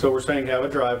landscaping. So we're saying have a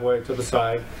driveway to the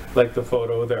side like the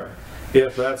photo there.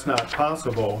 If that's not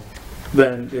possible,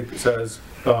 then it says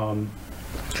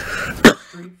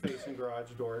street-facing garage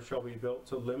doors shall be built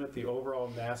to limit the overall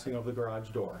massing of the garage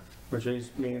door, which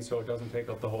means so it doesn't take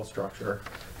up the whole structure.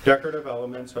 Decorative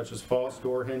elements such as false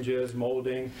door hinges,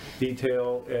 molding,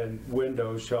 detail, and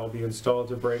windows shall be installed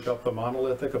to break up the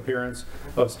monolithic appearance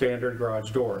of standard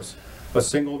garage doors. A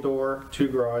single door, two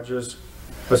garage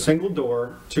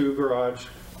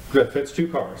that fits two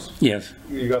cars. Yes.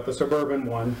 You got the Suburban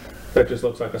one that just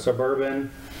looks like a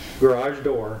Suburban garage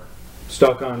door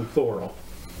stuck on floral.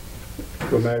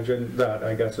 Imagine that,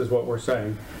 I guess is what we're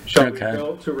saying. Shall be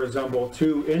built to resemble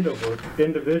two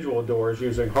individual doors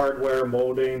using hardware,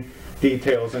 molding,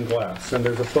 details, and glass. And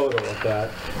there's a photo of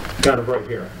that kind of right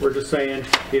here. We're just saying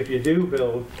if you do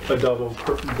build a double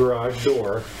garage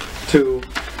door,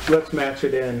 let's match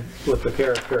it in with the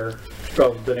character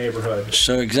of the neighborhood.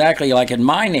 So exactly like in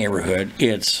my neighborhood,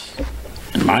 it's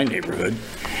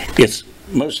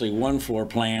mostly one floor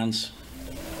plans,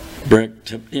 brick,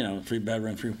 to,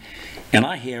 3-bedroom, and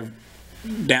I have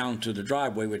down to the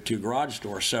driveway with 2 garage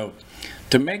doors. So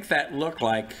to make that look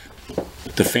like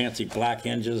the fancy black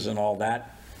hinges and all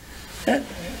that,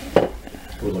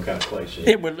 Would look out of place.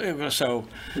 it would so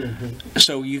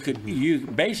you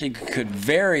basically could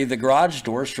vary the garage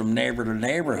doors from neighbor to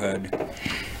neighborhood.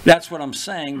 That's what I'm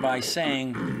saying by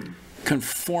saying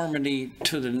conformity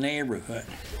to the neighborhood.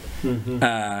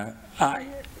 Now,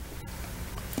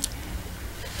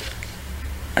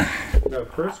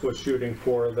 Chris was shooting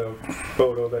for the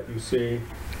photo that you see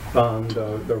on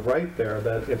the right there,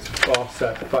 that it's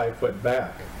offset 5 foot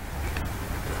back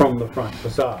from the front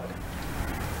facade.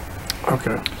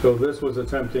 Okay. So this was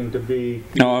attempting to be,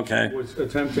 was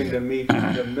attempting to meet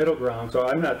the middle ground. So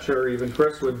I'm not sure even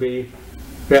Chris would be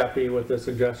happy with the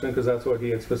suggestion, because that's what he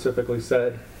had specifically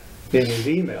said in his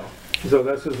email. So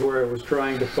this is where it was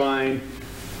trying to find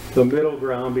the middle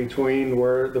ground between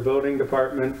where the building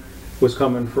department was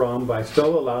coming from by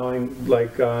still allowing,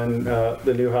 like on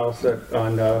the new house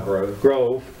on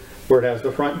Grove, where it has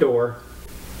the front door,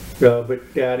 but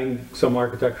adding some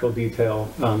architectural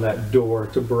detail on that door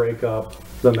to break up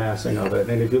the massing of it.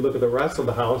 And if you look at the rest of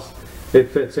the house, it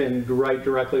fits in right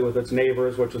directly with its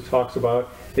neighbors, which it talks about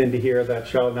into here, that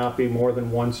shall not be more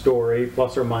than 1 story,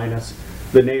 plus or minus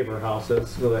the neighbor houses,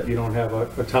 so that you don't have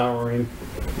a towering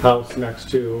house next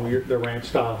to the ranch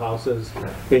style houses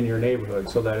in your neighborhood,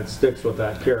 so that it sticks with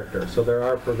that character. So there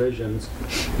are provisions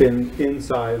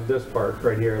inside this part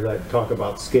right here that talk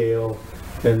about scale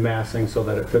and massing so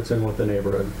that it fits in with the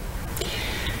neighborhood.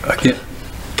 Okay.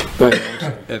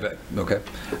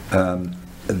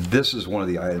 This is one of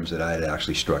the items that I had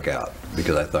actually struck out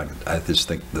because I just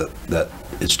think that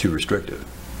it's too restrictive.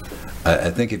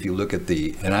 I think if you look at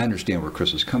and I understand where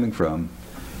Chris is coming from,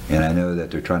 and I know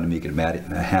that they're trying to make it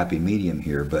a happy medium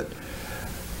here, but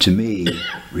to me,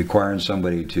 requiring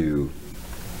somebody to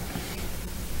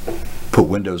put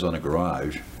windows on a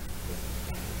garage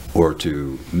or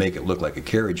to make it look like a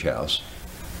carriage house,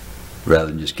 rather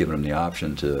than just giving them the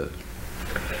option to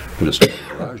put a standard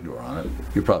garage door on it,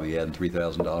 you're probably adding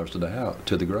 $3,000 to the house,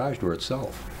 to the garage door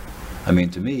itself. I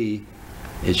mean, to me,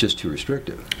 it's just too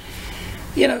restrictive.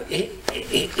 Can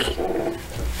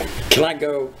I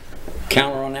go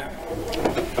counter on that?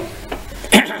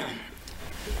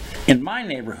 In my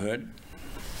neighborhood,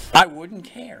 I wouldn't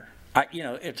care.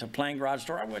 It's a plain garage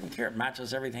door. I wouldn't care. It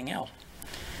matches everything else.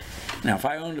 Now, if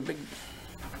I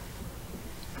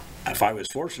was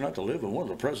fortunate enough to live in one of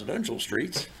the presidential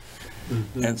streets,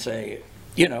 and say,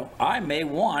 I may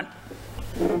want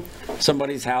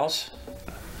somebody's house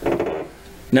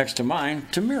next to mine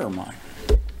to mirror mine.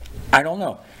 I don't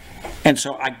know. And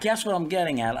so I guess what I'm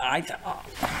getting at,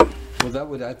 well, that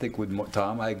would, I think,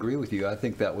 Tom, I agree with you. I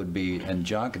think that would be, and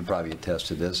John can probably attest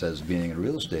to this as being a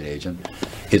real estate agent,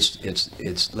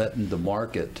 it's letting the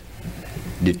market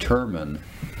determine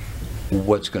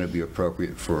what's going to be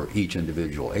appropriate for each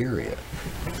individual area.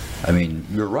 I mean,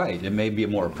 you're right. It may be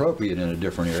more appropriate in a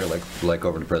different area, like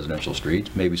over in the presidential street.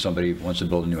 Maybe somebody wants to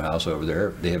build a new house over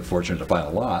there. They have fortunate to find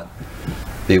a lot.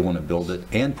 They want to build it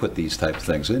and put these type of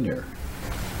things in there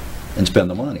and spend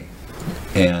the money.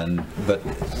 But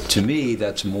to me,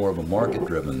 that's more of a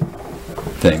market-driven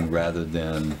thing rather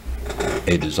than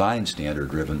a design standard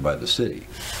driven by the city.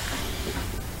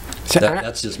 So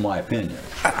that's just my opinion.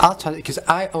 I'll tell you, because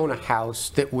I own a house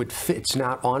that would fit. It's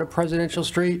not on a presidential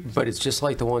street, but it's just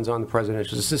like the ones on the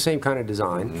presidential. It's the same kind of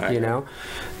design,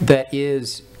 that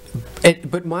is.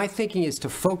 But my thinking is to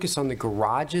focus on the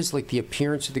garages, like the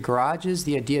appearance of the garages,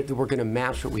 the idea that we're going to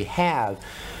match what we have.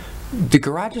 The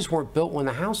garages weren't built when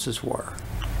the houses were.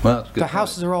 Well, the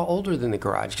houses are all older than the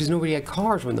garage because nobody had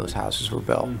cars when those houses were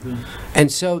built.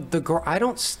 And so I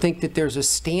don't think that there's a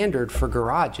standard for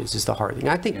garages is the hard thing.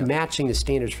 I think matching the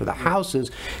standards for the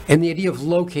houses and the idea of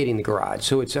locating the garage.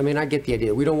 So it's, I get the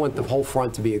idea. We don't want the whole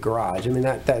front to be a garage.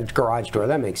 That garage door,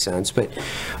 that makes sense. But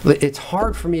it's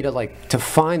hard for me to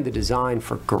find the design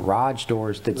for garage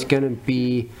doors that's going to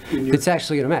be, that's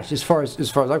actually going to match as far as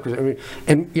I'm concerned.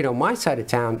 And my side of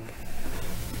town,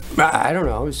 I don't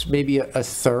know, it's maybe a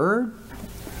third,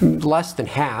 less than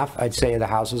half, I'd say, of the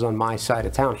houses on my side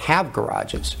of town have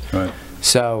garages. Right.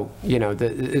 So,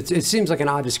 it seems like an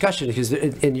odd discussion,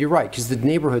 and you're right, because the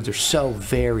neighborhoods are so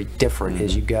very different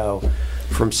as you go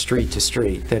from street to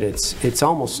street that it's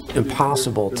almost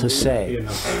impossible to say.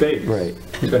 Enough space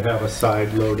to have a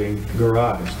side-loading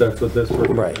garage. That's what this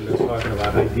provision is talking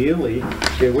about. Ideally,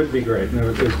 it would be great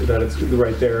that it's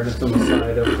right there and it's on the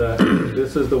side of that.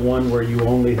 This is the one where you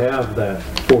only have that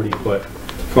 40-foot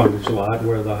frontage lot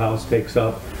where the house takes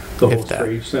up the whole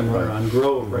street, similar on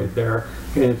Grove right there.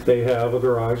 And if they have a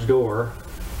garage door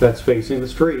that's facing the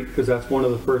street, because that's one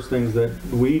of the first things that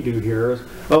we do here is,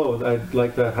 oh, I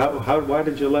like that, why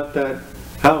did you let that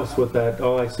house with that,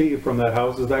 all I see from that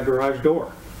house is that garage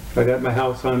door. I got my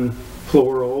house on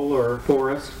Floral or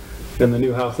Forest, and the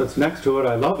new house that's next to it,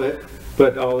 I love it,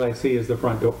 but all I see is the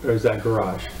front door, is that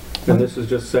garage. And this is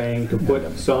just saying to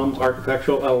put some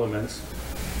architectural elements.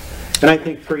 And I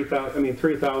think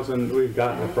 3,000, we've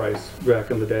gotten the price back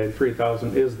in the day,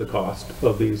 3,000 is the cost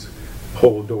of these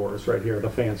whole doors right here, the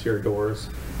fancier doors.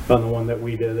 On the one that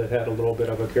we did, it had a little bit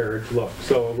of a carriage look.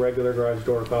 So a regular garage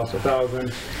door costs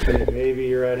 1,000, and then maybe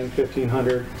you're adding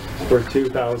 1,500 or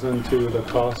 2,000 to the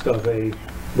cost of a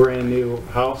brand new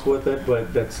house with it,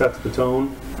 but that sets the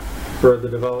tone for the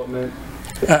development.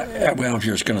 Well, if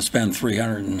you're just going to spend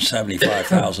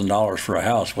 $375,000 for a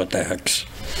house, what the heck's?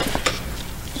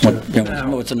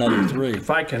 What's another three? If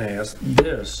I can ask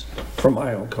this, for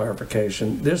my own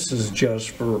clarification, this is just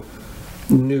for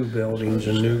new buildings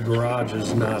and new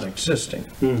garages not existing.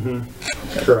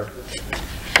 Correct.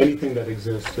 Anything that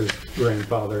exists is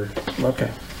grandfathered.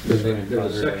 Okay. There's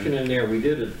a section in there, we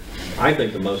did it, I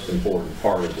think the most important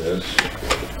part of this,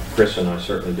 Chris and I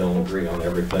certainly don't agree on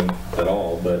everything at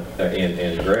all, but,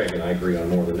 and Greg and I agree on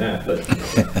more than that, but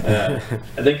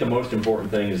I think the most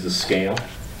important thing is the scale.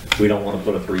 We don't want to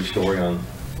put a 3-story on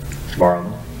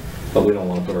Barlow, but we don't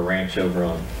want to put a ranch over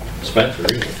on Spencer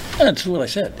either. That's what I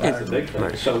said. That's a big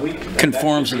thing. So we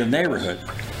Conforms to the neighborhood.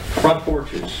 Front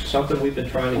porches, something we've been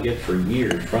trying to get for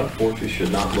years. Front porches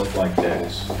should not look like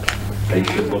decks. They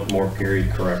should look more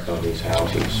period correct on these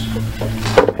houses.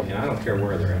 And I don't care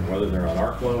where they're in, whether they're on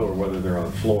Arklow or whether they're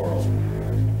on Floral.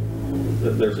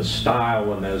 There's a style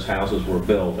when those houses were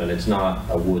built, and it's not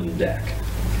a wooden deck.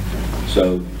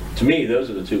 So to me, those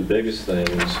are the two biggest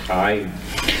things. I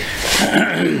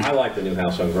like the new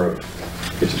house on Grove.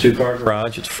 It's a 2-car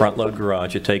garage, it's a front-load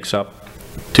garage. It takes up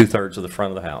 2/3 of the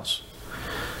front of the house.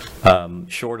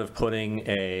 Short of putting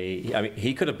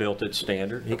he could have built it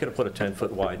standard. He could have put a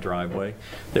 10-foot wide driveway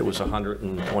that was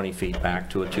 120 feet back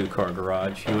to a 2-car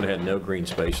garage. He would have had no green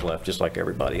space left, just like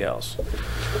everybody else.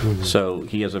 So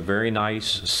he has a very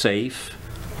nice, safe,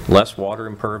 less water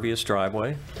impervious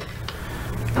driveway,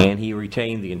 and he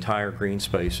retained the entire green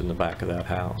space in the back of that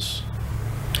house.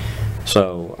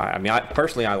 So,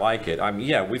 personally, I like it.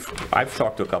 I've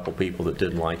talked to a couple people that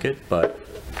didn't like it, but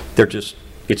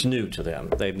it's new to them.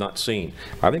 They've not seen.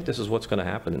 I think this is what's going to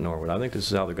happen in Norwood. I think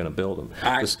this is how they're going to build them.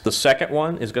 The second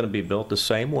one is going to be built the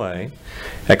same way,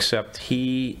 except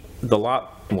the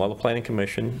Planning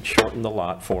Commission shortened the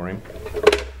lot for him.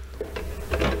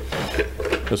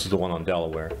 This is the one on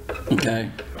Delaware. Okay.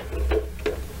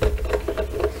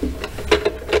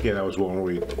 Yeah, that was one where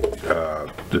we,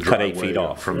 cut 8 feet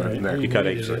off. From the next. You cut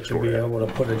 8 feet. To be able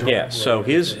to put a driveway. Yeah, so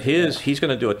he's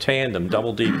going to do a tandem,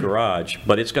 double deep garage,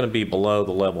 but it's going to be below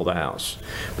the level of the house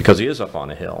because he is up on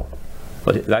a hill.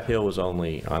 But that hill was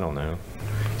only, I don't know,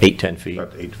 8-10 feet.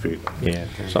 About 8 feet. Yeah,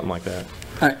 something like that.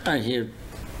 I hear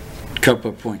a couple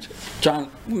of points.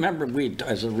 John, remember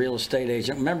as a real estate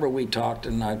agent, we talked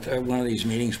in one of these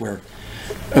meetings where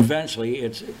eventually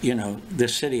it's,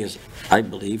 this city is, I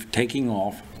believe, taking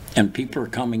off and people are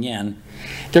coming in.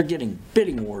 They're getting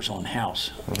bidding wars on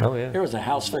house. Oh, yeah. There was a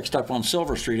house fixed up on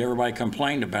Silver Street. Everybody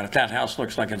complained about it. That house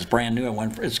looks like it's brand new.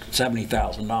 It's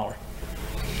 $70,000.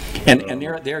 And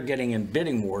they're getting in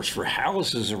bidding wars for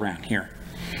houses around here.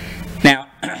 Now,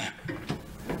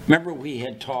 remember we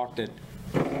had talked that,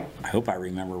 I hope I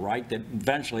remember right, that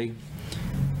eventually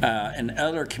in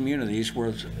other communities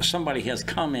where somebody has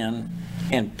come in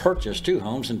and purchased 2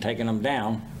 homes and taken them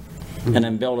down and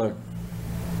then built a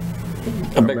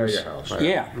bigger house.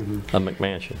 Yeah. A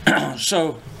McMansion.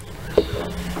 So,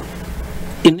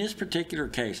 in this particular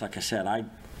case, like I said,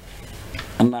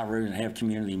 I'm not ready to have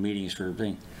community meetings for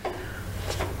everything.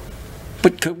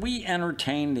 But could we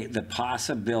entertain the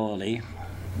possibility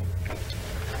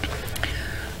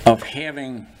of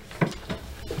having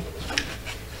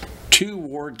 2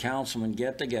 ward councilmen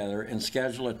get together and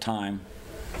schedule a time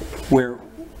where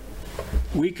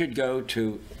we could go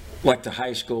to, like, the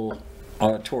high school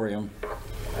auditorium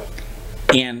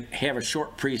and have a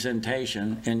short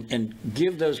presentation and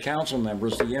give those council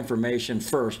members the information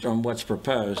first on what's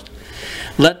proposed.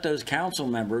 Let those council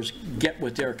members get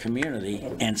with their community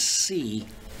and see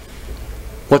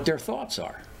what their thoughts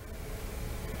are.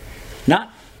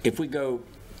 Not if we go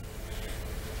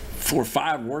 4 or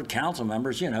 5 ward council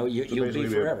members, you'll be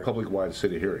forever. A public-wide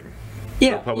city hearing.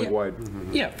 Yeah, Public-wide,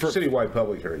 citywide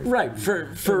public hearing. Right,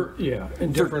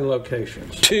 in different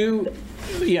locations. 2,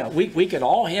 we could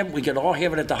all have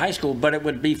it at the high school, but it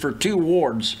would be for 2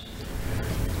 wards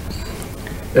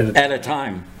at a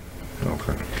time.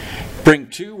 Okay. bring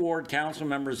 2 ward council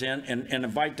members in and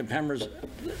invite the members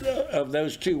of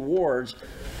those 2 wards,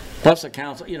 plus a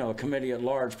council, you know, a committee at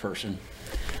large person,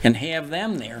 and have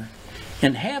them there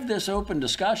and have this open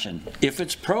discussion. If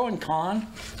it's pro and con,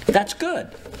 that's good.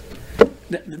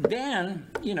 Then,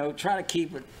 you know, try to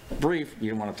keep it brief.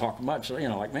 You don't want to talk much, you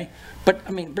know, like me. But,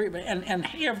 I mean, brief, and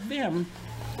have them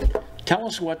tell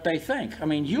us what they think. I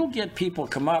mean, you'll get people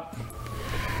come up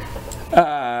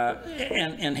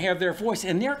and have their voice,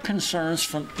 and their concerns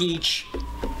from each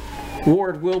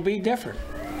ward will be different.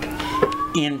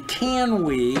 And can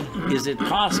we, is it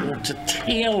possible to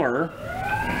tailor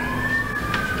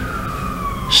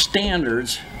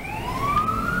standards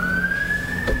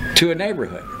to a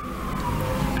neighborhood?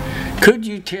 Could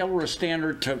you tailor a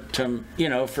standard to you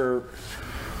know, for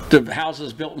the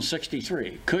houses built in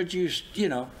 '63? Could you, you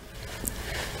know,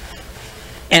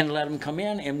 and let them come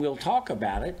in and we'll talk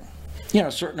about it, you know,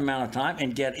 a certain amount of time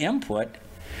and get input,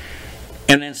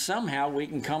 and then somehow we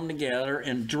can come together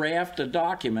and draft a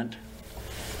document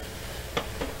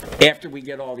after we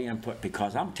get all the input,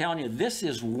 because I'm telling you, this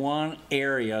is one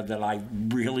area that I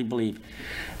really believe,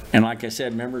 and like I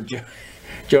said, remember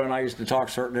Joe and I used to talk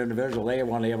to certain individuals, they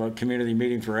want to have a community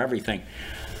meeting for everything.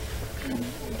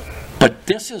 But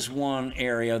this is one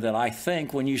area that I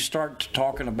think when you start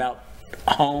talking about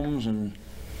homes and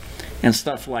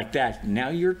stuff like that, now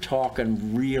you're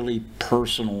talking really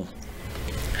personal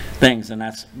things, and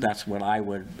that's what I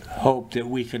would hope that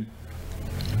we could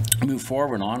move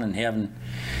forward on, and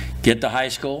get the high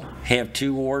school, have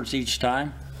 2 wards each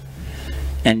time,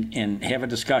 and have a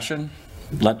discussion,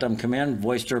 let them come in,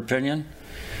 voice their opinion,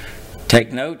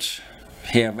 take notes,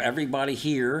 have everybody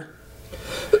here,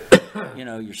 you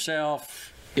know,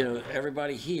 yourself, you know,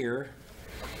 everybody here,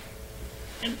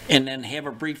 and then have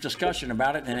a brief discussion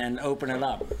about it, and then open it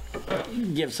up.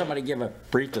 Give a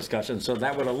brief discussion, so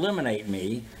that would eliminate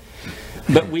me.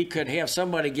 But we could have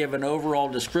somebody give an overall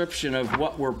description of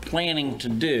what we're planning to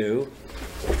do,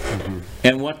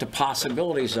 and what the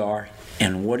possibilities are,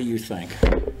 and what do you think?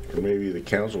 Maybe the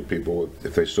council people,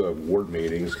 if they still have ward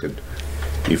meetings, could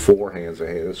beforehand say,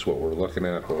 hey, this is what we're looking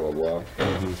at, blah, blah, blah.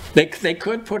 They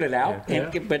could put it out,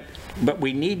 but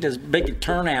we need as big a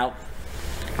turnout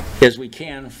as we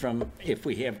can from, if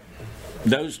we have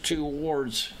those 2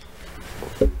 wards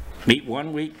meet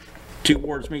one week, 2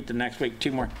 wards meet the next week,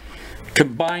 2 more.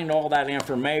 Combine all that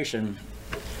information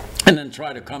and then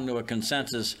try to come to a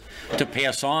consensus to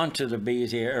pass on to the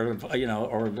BZ, or you know,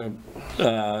 or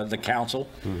the council,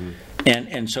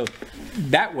 and so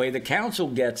that way the council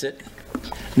gets it.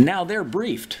 Now they're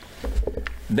briefed.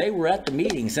 They were at the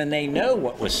meetings and they know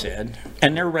what was said,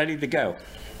 and they're ready to go.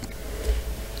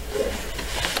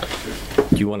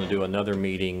 Do you want to do another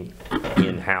meeting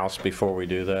in-house before we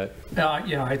do that?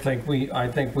 Yeah, I think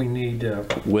we need to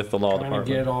With the law kind of department?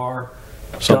 get our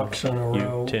ducks in a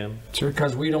row. You, Tim?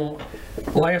 Because we don't,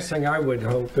 last thing I would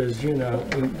hope is, you know,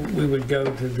 we would go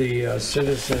to the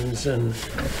citizens and,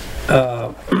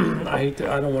 I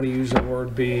don't want to use the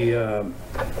word be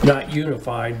not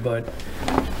unified, but,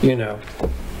 you know,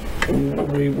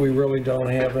 we really don't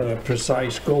have a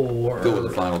precise goal or Go with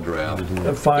the final draft.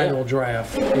 a final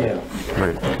draft, yeah.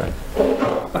 Right.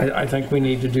 I think we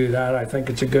need to do that. I think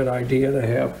it's a good idea to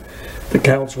have the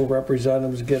council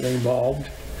representatives get involved.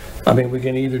 I mean, we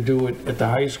can either do it at the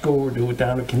high school or do it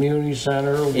down at the community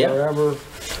center or Yeah. wherever.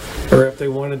 Or if they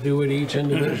want to do it each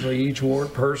individually, each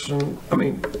ward person. I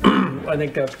mean, I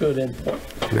think that's good input.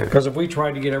 Because if we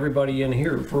tried to get everybody in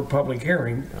here for a public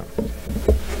hearing,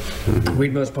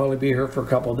 we'd most probably be here for a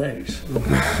couple of days.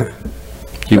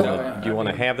 Do you want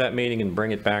to have that meeting and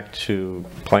bring it back to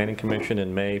Planning Commission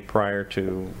in May prior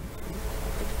to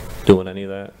doing any of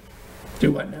that?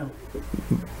 Do what now?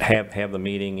 Have the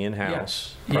meeting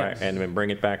in-house, Yes, right, yes. and then bring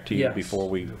it back to you Yes. before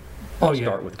we Oh, yeah.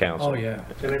 start with council. Oh, yeah.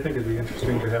 And I think it'd be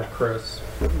interesting to have Chris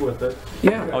with it.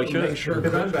 Yeah. Oh, you should. Make sure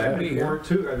Because I'm Chris back will be and here. forth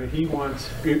too. I mean, he wants,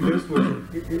 this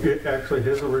was actually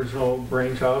his original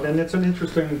brainchild, and it's an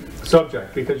interesting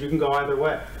subject because you can go either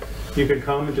way. You could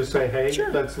come and just say, hey,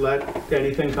 let's let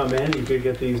anything come in. You could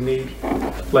get these neat,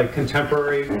 like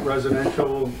contemporary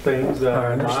residential things that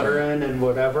are modern and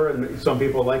whatever, and some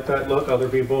people like that look. Other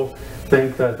people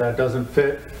think that that doesn't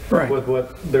fit Right. with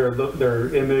what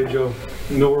their image of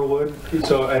Norwood.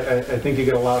 So I think you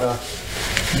get a lot of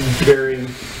varying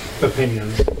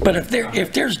opinions. But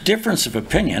if there's difference of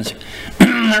opinions,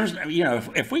 there's, you know,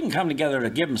 if we can come together to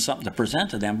give them something to present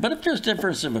to them, but if there's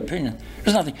difference of opinion,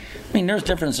 there's nothing, I mean, there's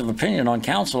difference of opinion on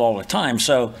council all the time,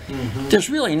 so there's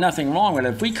really nothing wrong with it.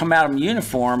 If we come out in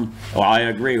uniform, well, I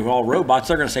agree with all robots,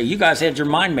 they're gonna say, you guys had your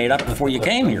mind made up before you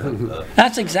came here.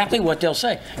 That's exactly what they'll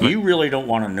say. You really don't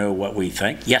wanna know what we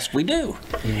think. Yes, we do.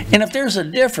 And if there's a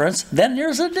difference, then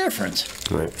there's a difference.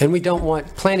 Right. And we don't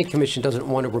want, Planning Commission doesn't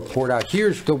want to report out,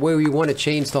 here's the way we want to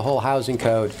change the whole housing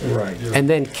code. Right. And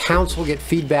then council get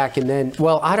feedback and then,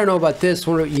 well, I don't know about this,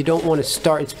 you don't want to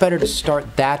start, it's better to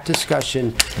start that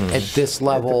discussion at this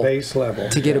level. Base level.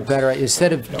 To get a better,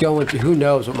 instead of going to, who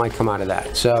knows what might come out of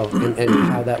that, so, and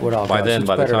how that would all go. By So then, it's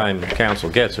by the better- time council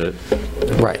gets it,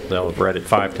 Right, they'll have read it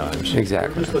 5 times. We're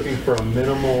exactly. just looking for a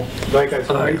minimal, like I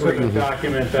said, we took a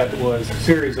document that was a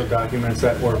series of documents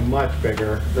that were much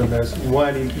bigger than this,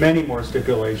 many more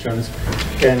stipulations,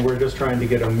 and we're just trying to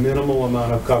get a minimal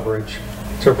amount of coverage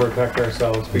to protect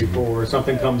ourselves before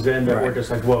something comes in that we're just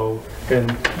like, whoa,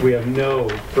 and we have no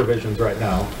provisions right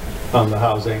now on the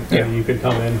housing, and you could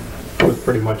come in with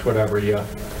pretty much whatever you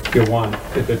want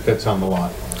if it fits on the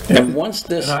lot. And once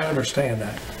this, And I understand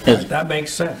that. That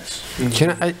makes sense.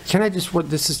 Can I just,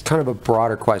 this is kind of a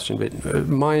broader question, but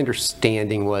my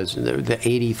understanding was the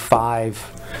 85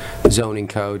 zoning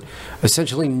code,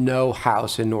 essentially no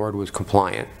house in Norwood was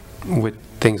compliant with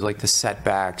things like the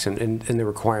setbacks and the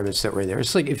requirements that were in there.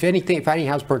 It's like, if any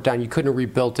house burnt down, you couldn't have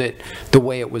rebuilt it the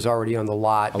way it was already on the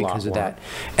lot because of that.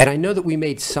 And I know that we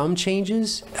made some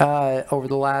changes over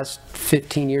the last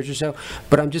 15 years or so,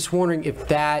 but I'm just wondering if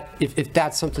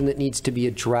that's something that needs to be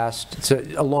addressed, so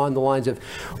along the lines of,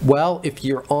 well, if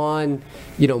you're on,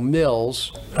 you know,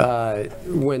 Mills,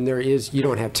 when you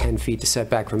don't have 10 feet to set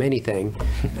back from anything,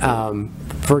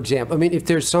 for example, I mean, if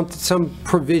there's some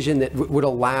provision that would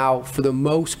allow, for the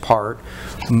most part,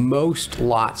 most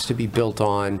lots to be built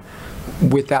on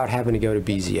without having to go to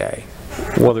BZA.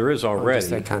 Well, there is already. Just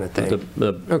that kind of thing.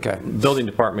 The Okay. building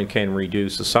department can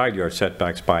reduce the side yard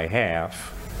setbacks by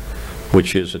half,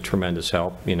 which is a tremendous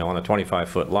help. You know, on a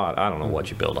 25-foot lot, I don't know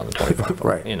what you build on a 25-foot,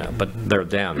 Right. you know, but they're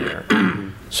down there.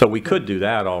 So we could do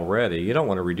that already. You don't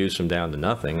want to reduce them down to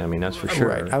nothing. I mean, that's for sure.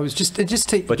 Right. I was just to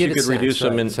But get you a could reduce sense,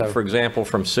 them, right? So- for example,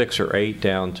 from 6 or 8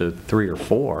 down to 3 or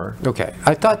 4. Okay,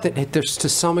 I thought that there's, to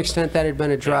some extent, that had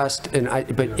been addressed,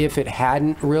 but if it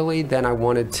hadn't really, then I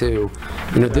wanted to,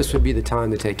 you know, this would be the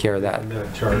time to take care of that.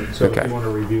 That chart, so if Okay. you want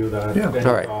to review that. Yeah. any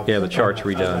All right. thoughts Yeah, the chart's on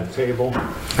redone. that table.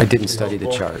 I didn't study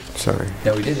the chart, sorry.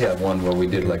 Yeah, we did have one where we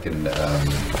did like in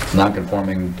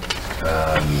non-conforming,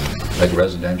 like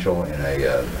residential in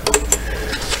a,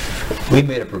 we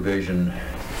made a provision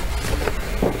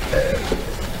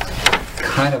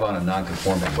kind of on a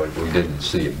non-conforming, but we didn't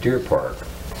see at Deer Park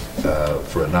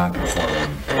for a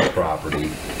non-conforming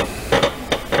property.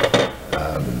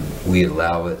 We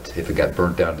allow it, if it got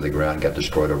burnt down to the ground, got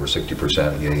destroyed over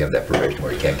 60%, you have that provision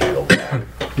where you can't get built back.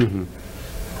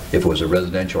 If it was a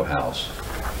residential house,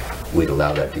 we'd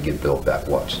allow that to get built back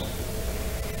once.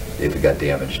 If it got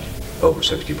damaged over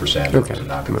 60%, it was a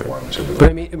non-conforming. So But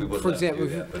I mean, we would for let them do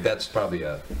example, that. But that's probably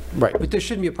a, right, but there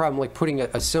shouldn't be a problem like putting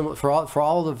a similar, for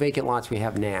all the vacant lots we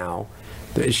have now,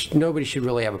 nobody should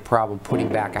really have a problem putting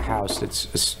back a house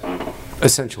that's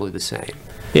essentially the same.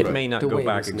 It may not The way go it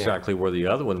back is now. exactly where the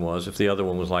other one was. If the other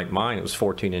one was like mine, it was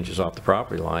 14 inches off the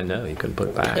property line, no, you couldn't put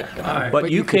it back.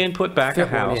 But you could can put back a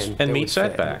fit one house in and that meet would fit.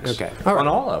 setbacks. Okay. All right. On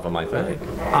all of them, I think.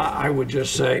 I would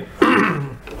just say,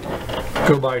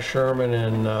 go by Sherman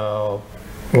and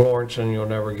Lawrence, and you'll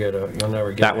never get.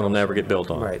 That one will never get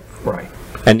built on. Right. Right.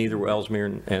 And neither will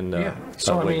Ellesmere and Yeah.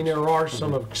 So I mean, Williams. there are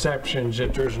some exceptions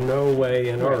that there's no way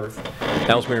in earth.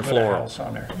 Ellesmere and Put a Floral. house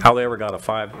on there. How they ever got a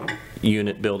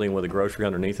 5-unit building with a grocery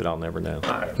underneath it, I'll never know.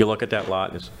 You look at that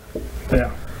lot,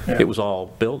 Yeah. it was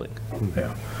all building.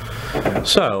 Yeah.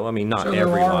 So, I mean, not So every there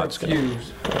are lot's going to.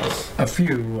 a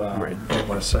few, I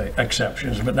want to say,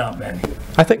 exceptions, but not many.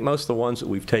 I think most of the ones that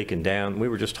we've taken down, we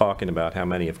were just talking about how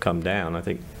many have come down. I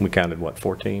think we counted, what,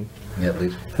 14? yeah, at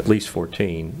least, At least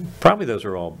 14. Probably those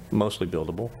are all mostly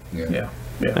buildable. Yeah.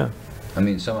 Yeah. I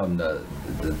mean, some of them,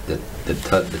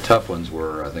 the tough ones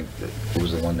were, I think, what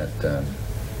was the one that,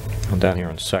 Down here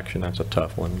on Section, that's a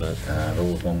tough one, but, the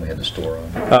little one we had to store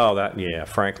on? oh, that, yeah,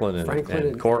 Franklin and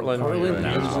Cortland. Cortland. No,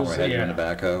 we had you in the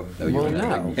backhoe? No, you Well, were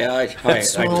not. no. yeah, It's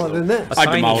smaller than this.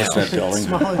 I demolished that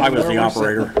building. I was the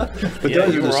operator. But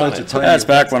those are such a tiny. That's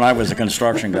back when I was a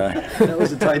construction guy. That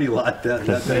was a tiny lot. That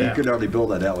you could hardly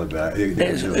build that out with back.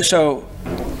 So,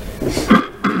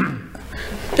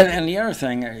 and the other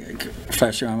thing,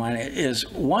 Professor, on mine is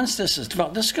once this is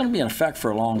developed, this is going to be in effect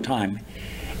for a long time.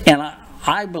 And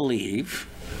I believe,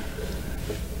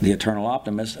 the eternal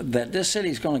optimist, that this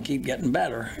city's going to keep getting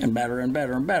better and better and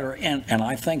better and better. And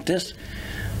I think this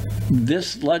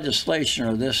legislation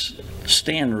or this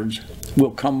standards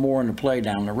will come more into play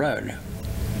down the road.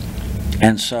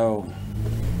 And so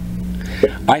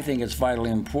I think it's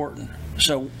vitally important.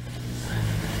 So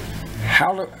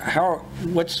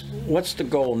what's the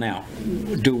goal now?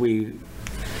 Do we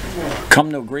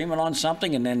come to agreement on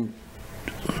something and then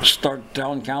start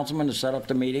telling councilmen to set up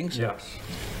the meetings? Yes.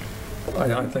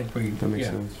 I think That makes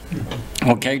sense.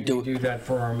 Okay, do that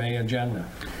for our May agenda.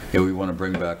 Yeah, we want to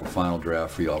bring back a final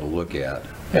draft for y'all to look at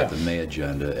the May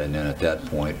agenda, and then at that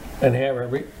point, And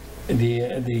have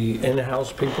the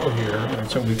in-house people here, and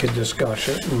so we could discuss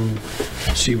it and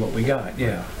see what we got,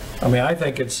 yeah. I mean, I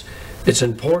think it's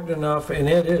important enough, and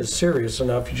it is serious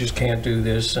enough, you just can't do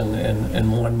this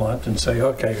in 1 month and say,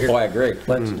 okay, here. Oh, I agree.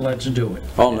 Let's do it.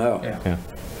 Oh, no. Yeah.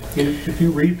 If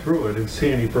you read through it and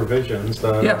see any provisions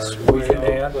that Yes, are, we can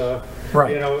add.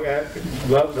 Right.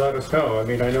 let us know. I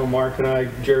mean, I know Mark and I,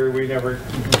 Jerry, we never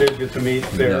did get to meet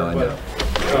there, No, I know.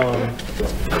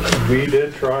 but we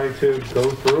did try to go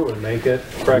through and make it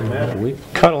pragmatic. We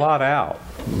cut a lot out,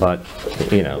 but,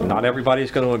 you know, not everybody's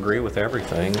going to agree with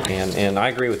everything, and I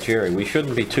agree with Jerry. We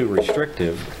shouldn't be too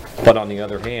restrictive, but on the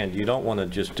other hand, you don't want to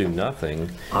just do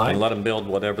nothing and let them build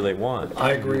whatever they want.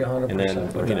 I agree 100% And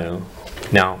then, with you that. know,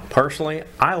 now, personally,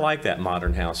 I like that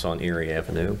modern house on Erie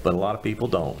Avenue, but a lot of people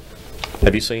don't.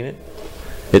 Have you seen it?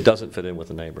 It doesn't fit in with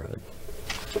the neighborhood.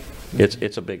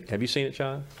 It's a big, have you seen it,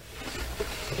 John?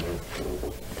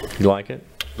 You like it?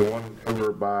 The one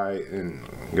over by,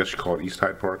 I guess you call it East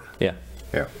Hyde Park? Yeah.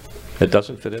 Yeah. It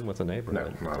doesn't fit in with the No,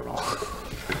 neighborhood. not at all.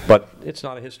 But it's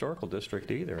not a historical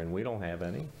district either, and we don't have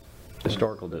any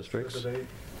historical districts.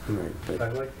 I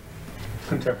like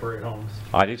contemporary homes,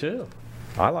 I do too.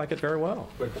 I like it very well.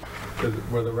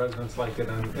 where the residents like it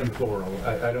in plural.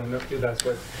 I don't know if that's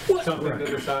something to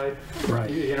decide. Right.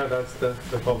 You know, that's the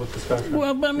public discussion.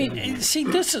 Well, I mean, see,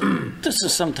 this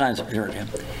is sometimes,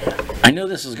 I know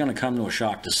this is going to come to a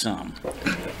shock to some,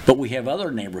 but we have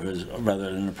other neighborhoods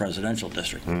rather than the presidential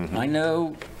district. I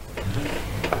know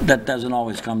that doesn't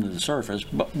always come to the surface,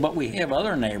 but we have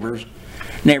other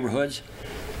neighborhoods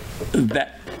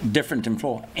that different than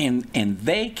Florida, and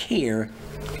they care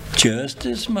just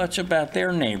as much about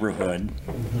their neighborhood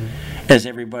as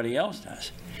everybody else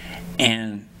does.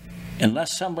 And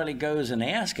unless somebody goes and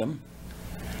asks them,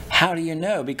 how do you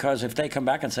know? Because if they come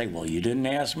back and say, well, you didn't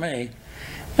ask me,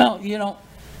 well, you know,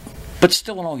 but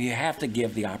still, no, you have to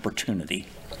give the opportunity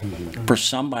for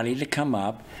somebody to come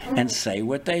up and say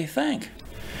what they think.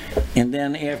 And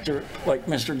then after, like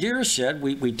Mr. Gears said,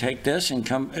 we take this and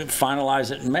come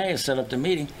finalize it in May and set up the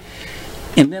meeting.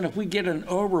 And then if we get an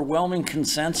overwhelming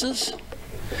consensus,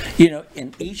 you know,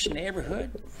 in each neighborhood,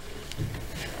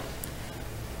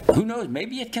 who knows,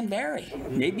 maybe it can vary,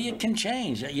 maybe it can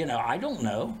change, you know, I don't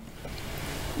know.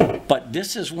 But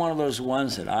this is one of those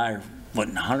ones that I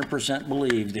wouldn't 100%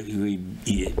 believe that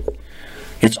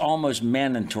it's almost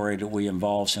mandatory that we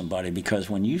involve somebody, because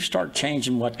when you start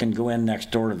changing what can go in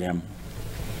next door to them,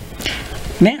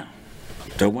 now,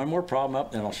 throw one more problem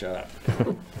up, then I'll shut up.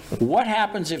 What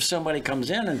happens if somebody comes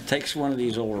in and takes one of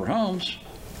these older homes,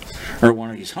 or one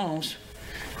of these homes,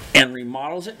 and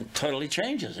remodels it and totally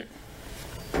changes it?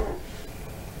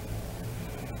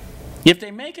 If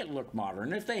they make it look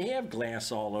modern, if they have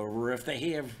glass all over, if they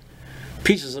have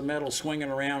pieces of metal swinging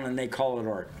around and they call it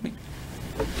art,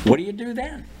 what do you do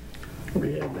then?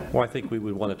 Well, I think we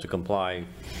would want it to comply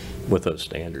with those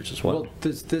standards as well. Well,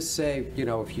 does this say, you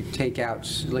know, if you take out,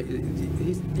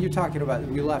 you're talking about,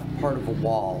 we left part of a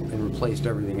wall and replaced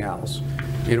everything else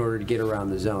in order to get around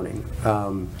the zoning.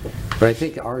 But I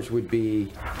think ours would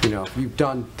be, you know, if you've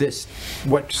done this,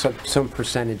 what some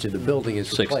percentage of the building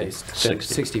is replaced,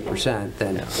 60%,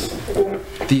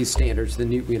 then these standards, the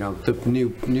new, you know, the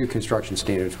new construction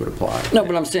standards would apply. No,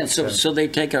 but I'm saying, so they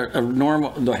take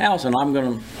the house, and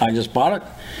I just bought it,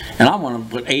 and I want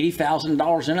to put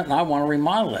 $80,000 in it, and I want to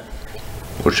remodel it.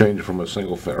 We'll change it from a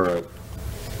single, or a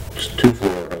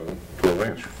two-floor to a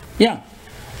ranch. Yeah.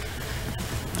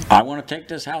 I want to take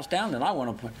this house down, and I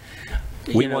want to put,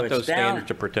 We want those standards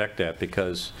to protect that,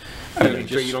 because So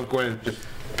you don't go in and just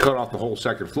cut off the whole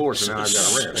second floor, so now I've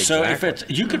got a ranch. So if it's,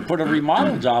 you could put a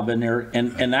remodel job in there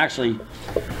and actually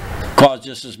cause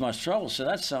just as much trouble, so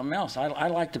that's something else. I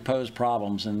like to pose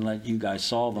problems and let you guys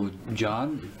solve them.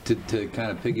 John, to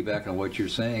kind of piggyback on what you're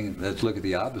saying, let's look at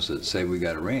the opposite. Say we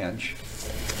got a ranch,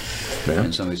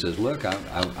 and somebody says, look,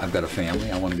 I've got a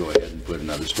family, I want to go ahead and put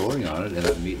another story on it, and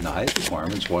I'm meeting the height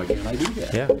requirements, why can't I do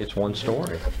that? Yeah, it's one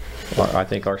story. I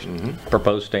think our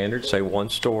proposed standards say 1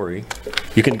 story.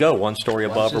 You can go 1 story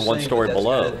above or 1 story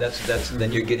below.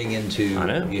 Then you're getting into, I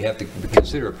know. you have to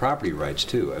consider property rights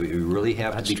too. I mean, you really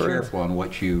have to be careful on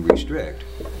what you restrict.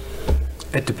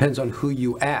 It depends on who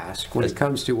you ask when it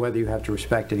comes to whether you have to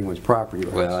respect anyone's property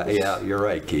rights. Well, yeah, you're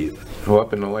right, Keith. Well,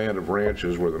 up in the land of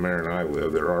ranches where the mayor and I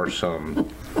live, there are some.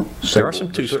 There are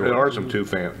some two-story. There are some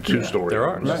two-story. There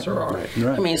are. Yes, there are.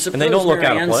 I mean, suppose they don't look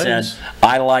out of Mary Ann place. said,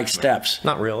 I like steps.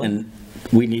 Not really. And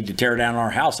we need to tear down our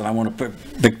house, and I want to put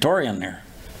Victorian there.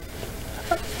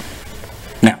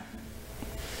 Now,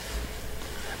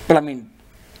 but I mean,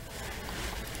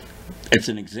 it's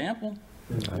an example.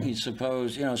 I mean,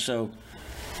 suppose, so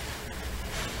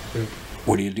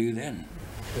what do you do then?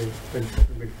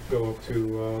 We go up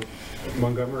to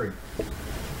Montgomery,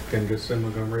 Genghis in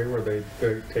Montgomery, where they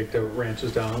take the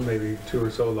ranches down, maybe 2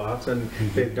 or so lots, and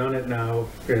they've done it now,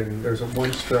 and there's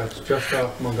one stretch just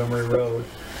off Montgomery Road,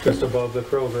 just above the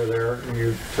Kroger there, and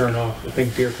you turn off, I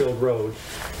think, Deerfield Road,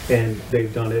 and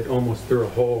they've done it almost through a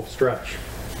whole stretch.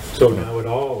 So now it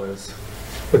all is,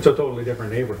 it's a totally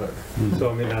different neighborhood. So,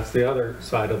 I mean, that's the other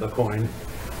side of the coin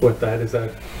with that. Is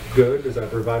that good? Does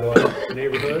that revitalize the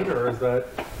neighborhood, or is that,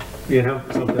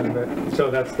 something that, so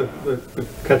that's the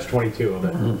catch-22 of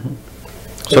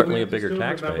it. Certainly a bigger Just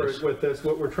tax remember base. with this,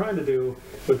 what we're trying to do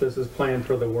with this is plan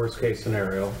for the worst-case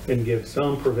scenario and give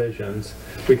some provisions.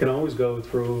 We can always go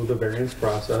through the variance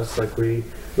process like we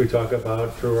talk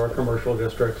about through our commercial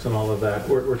districts and all of that.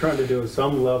 We're trying to do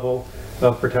some level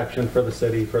of protection for the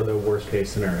city for the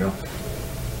worst-case scenario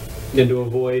and to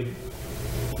avoid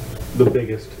the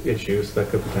biggest issues that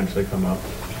could potentially come up.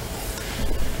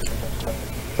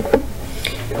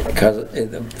 Because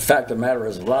the fact of the matter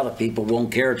is, a lot of people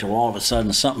won't care till all of a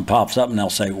sudden something pops up and they'll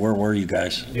say, where were you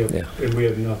guys? Yep. And we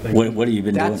have nothing. What have you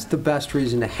been doing? That's the best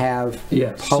reason to have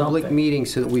Yeah, public something.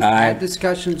 meetings so that we've I- had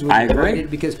discussions with I agree.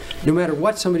 invited, because no matter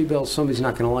what somebody builds, somebody's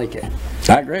not going to like it,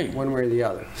 I agree. one way or the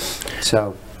other.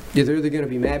 So they're either going to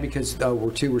be mad because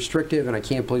we're too restrictive and I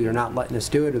can't believe you're not letting us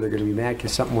do it, or they're going to be mad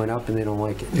because something went up and they don't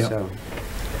like it. Yep. So,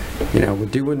 we're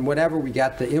doing whatever. We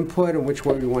got the input on which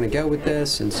way we want to go with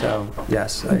this, and so,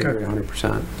 yes, I agree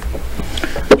 100%.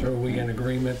 So are we in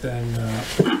agreement then,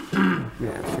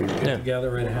 Yeah, for get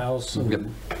together in-house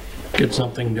and get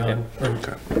something done? Or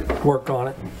work on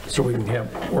it, so we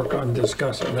can work on,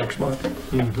 discuss it next month?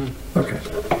 Okay.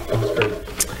 That's great.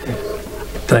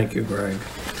 Thank you, Greg.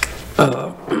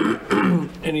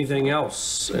 Anything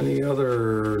else? Any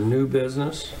other new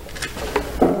business?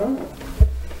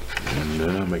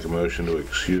 And make a motion to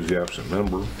excuse the absent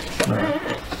member.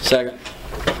 Second.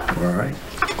 All right.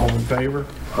 All in favor?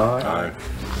 Aye.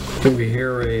 Do we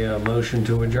hear a motion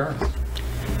to adjourn?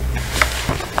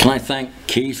 Can I thank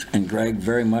Keith and Greg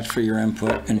very much for your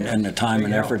input and the time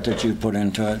and effort that you put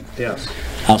into it? Yes.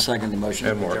 I'll second the motion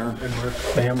to And Mark. adjourn.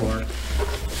 And Mark.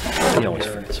 He always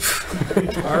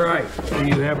fits. All right. Do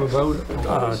you have a vote?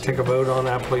 Take a vote on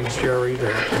that, please, Jerry, to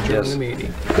adjourn Yes. the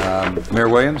meeting. Mayor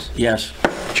Williams, Yes.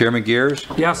 Chairman Gears,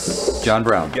 Yes. John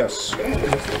Brown. Yes.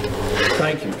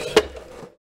 Thank you.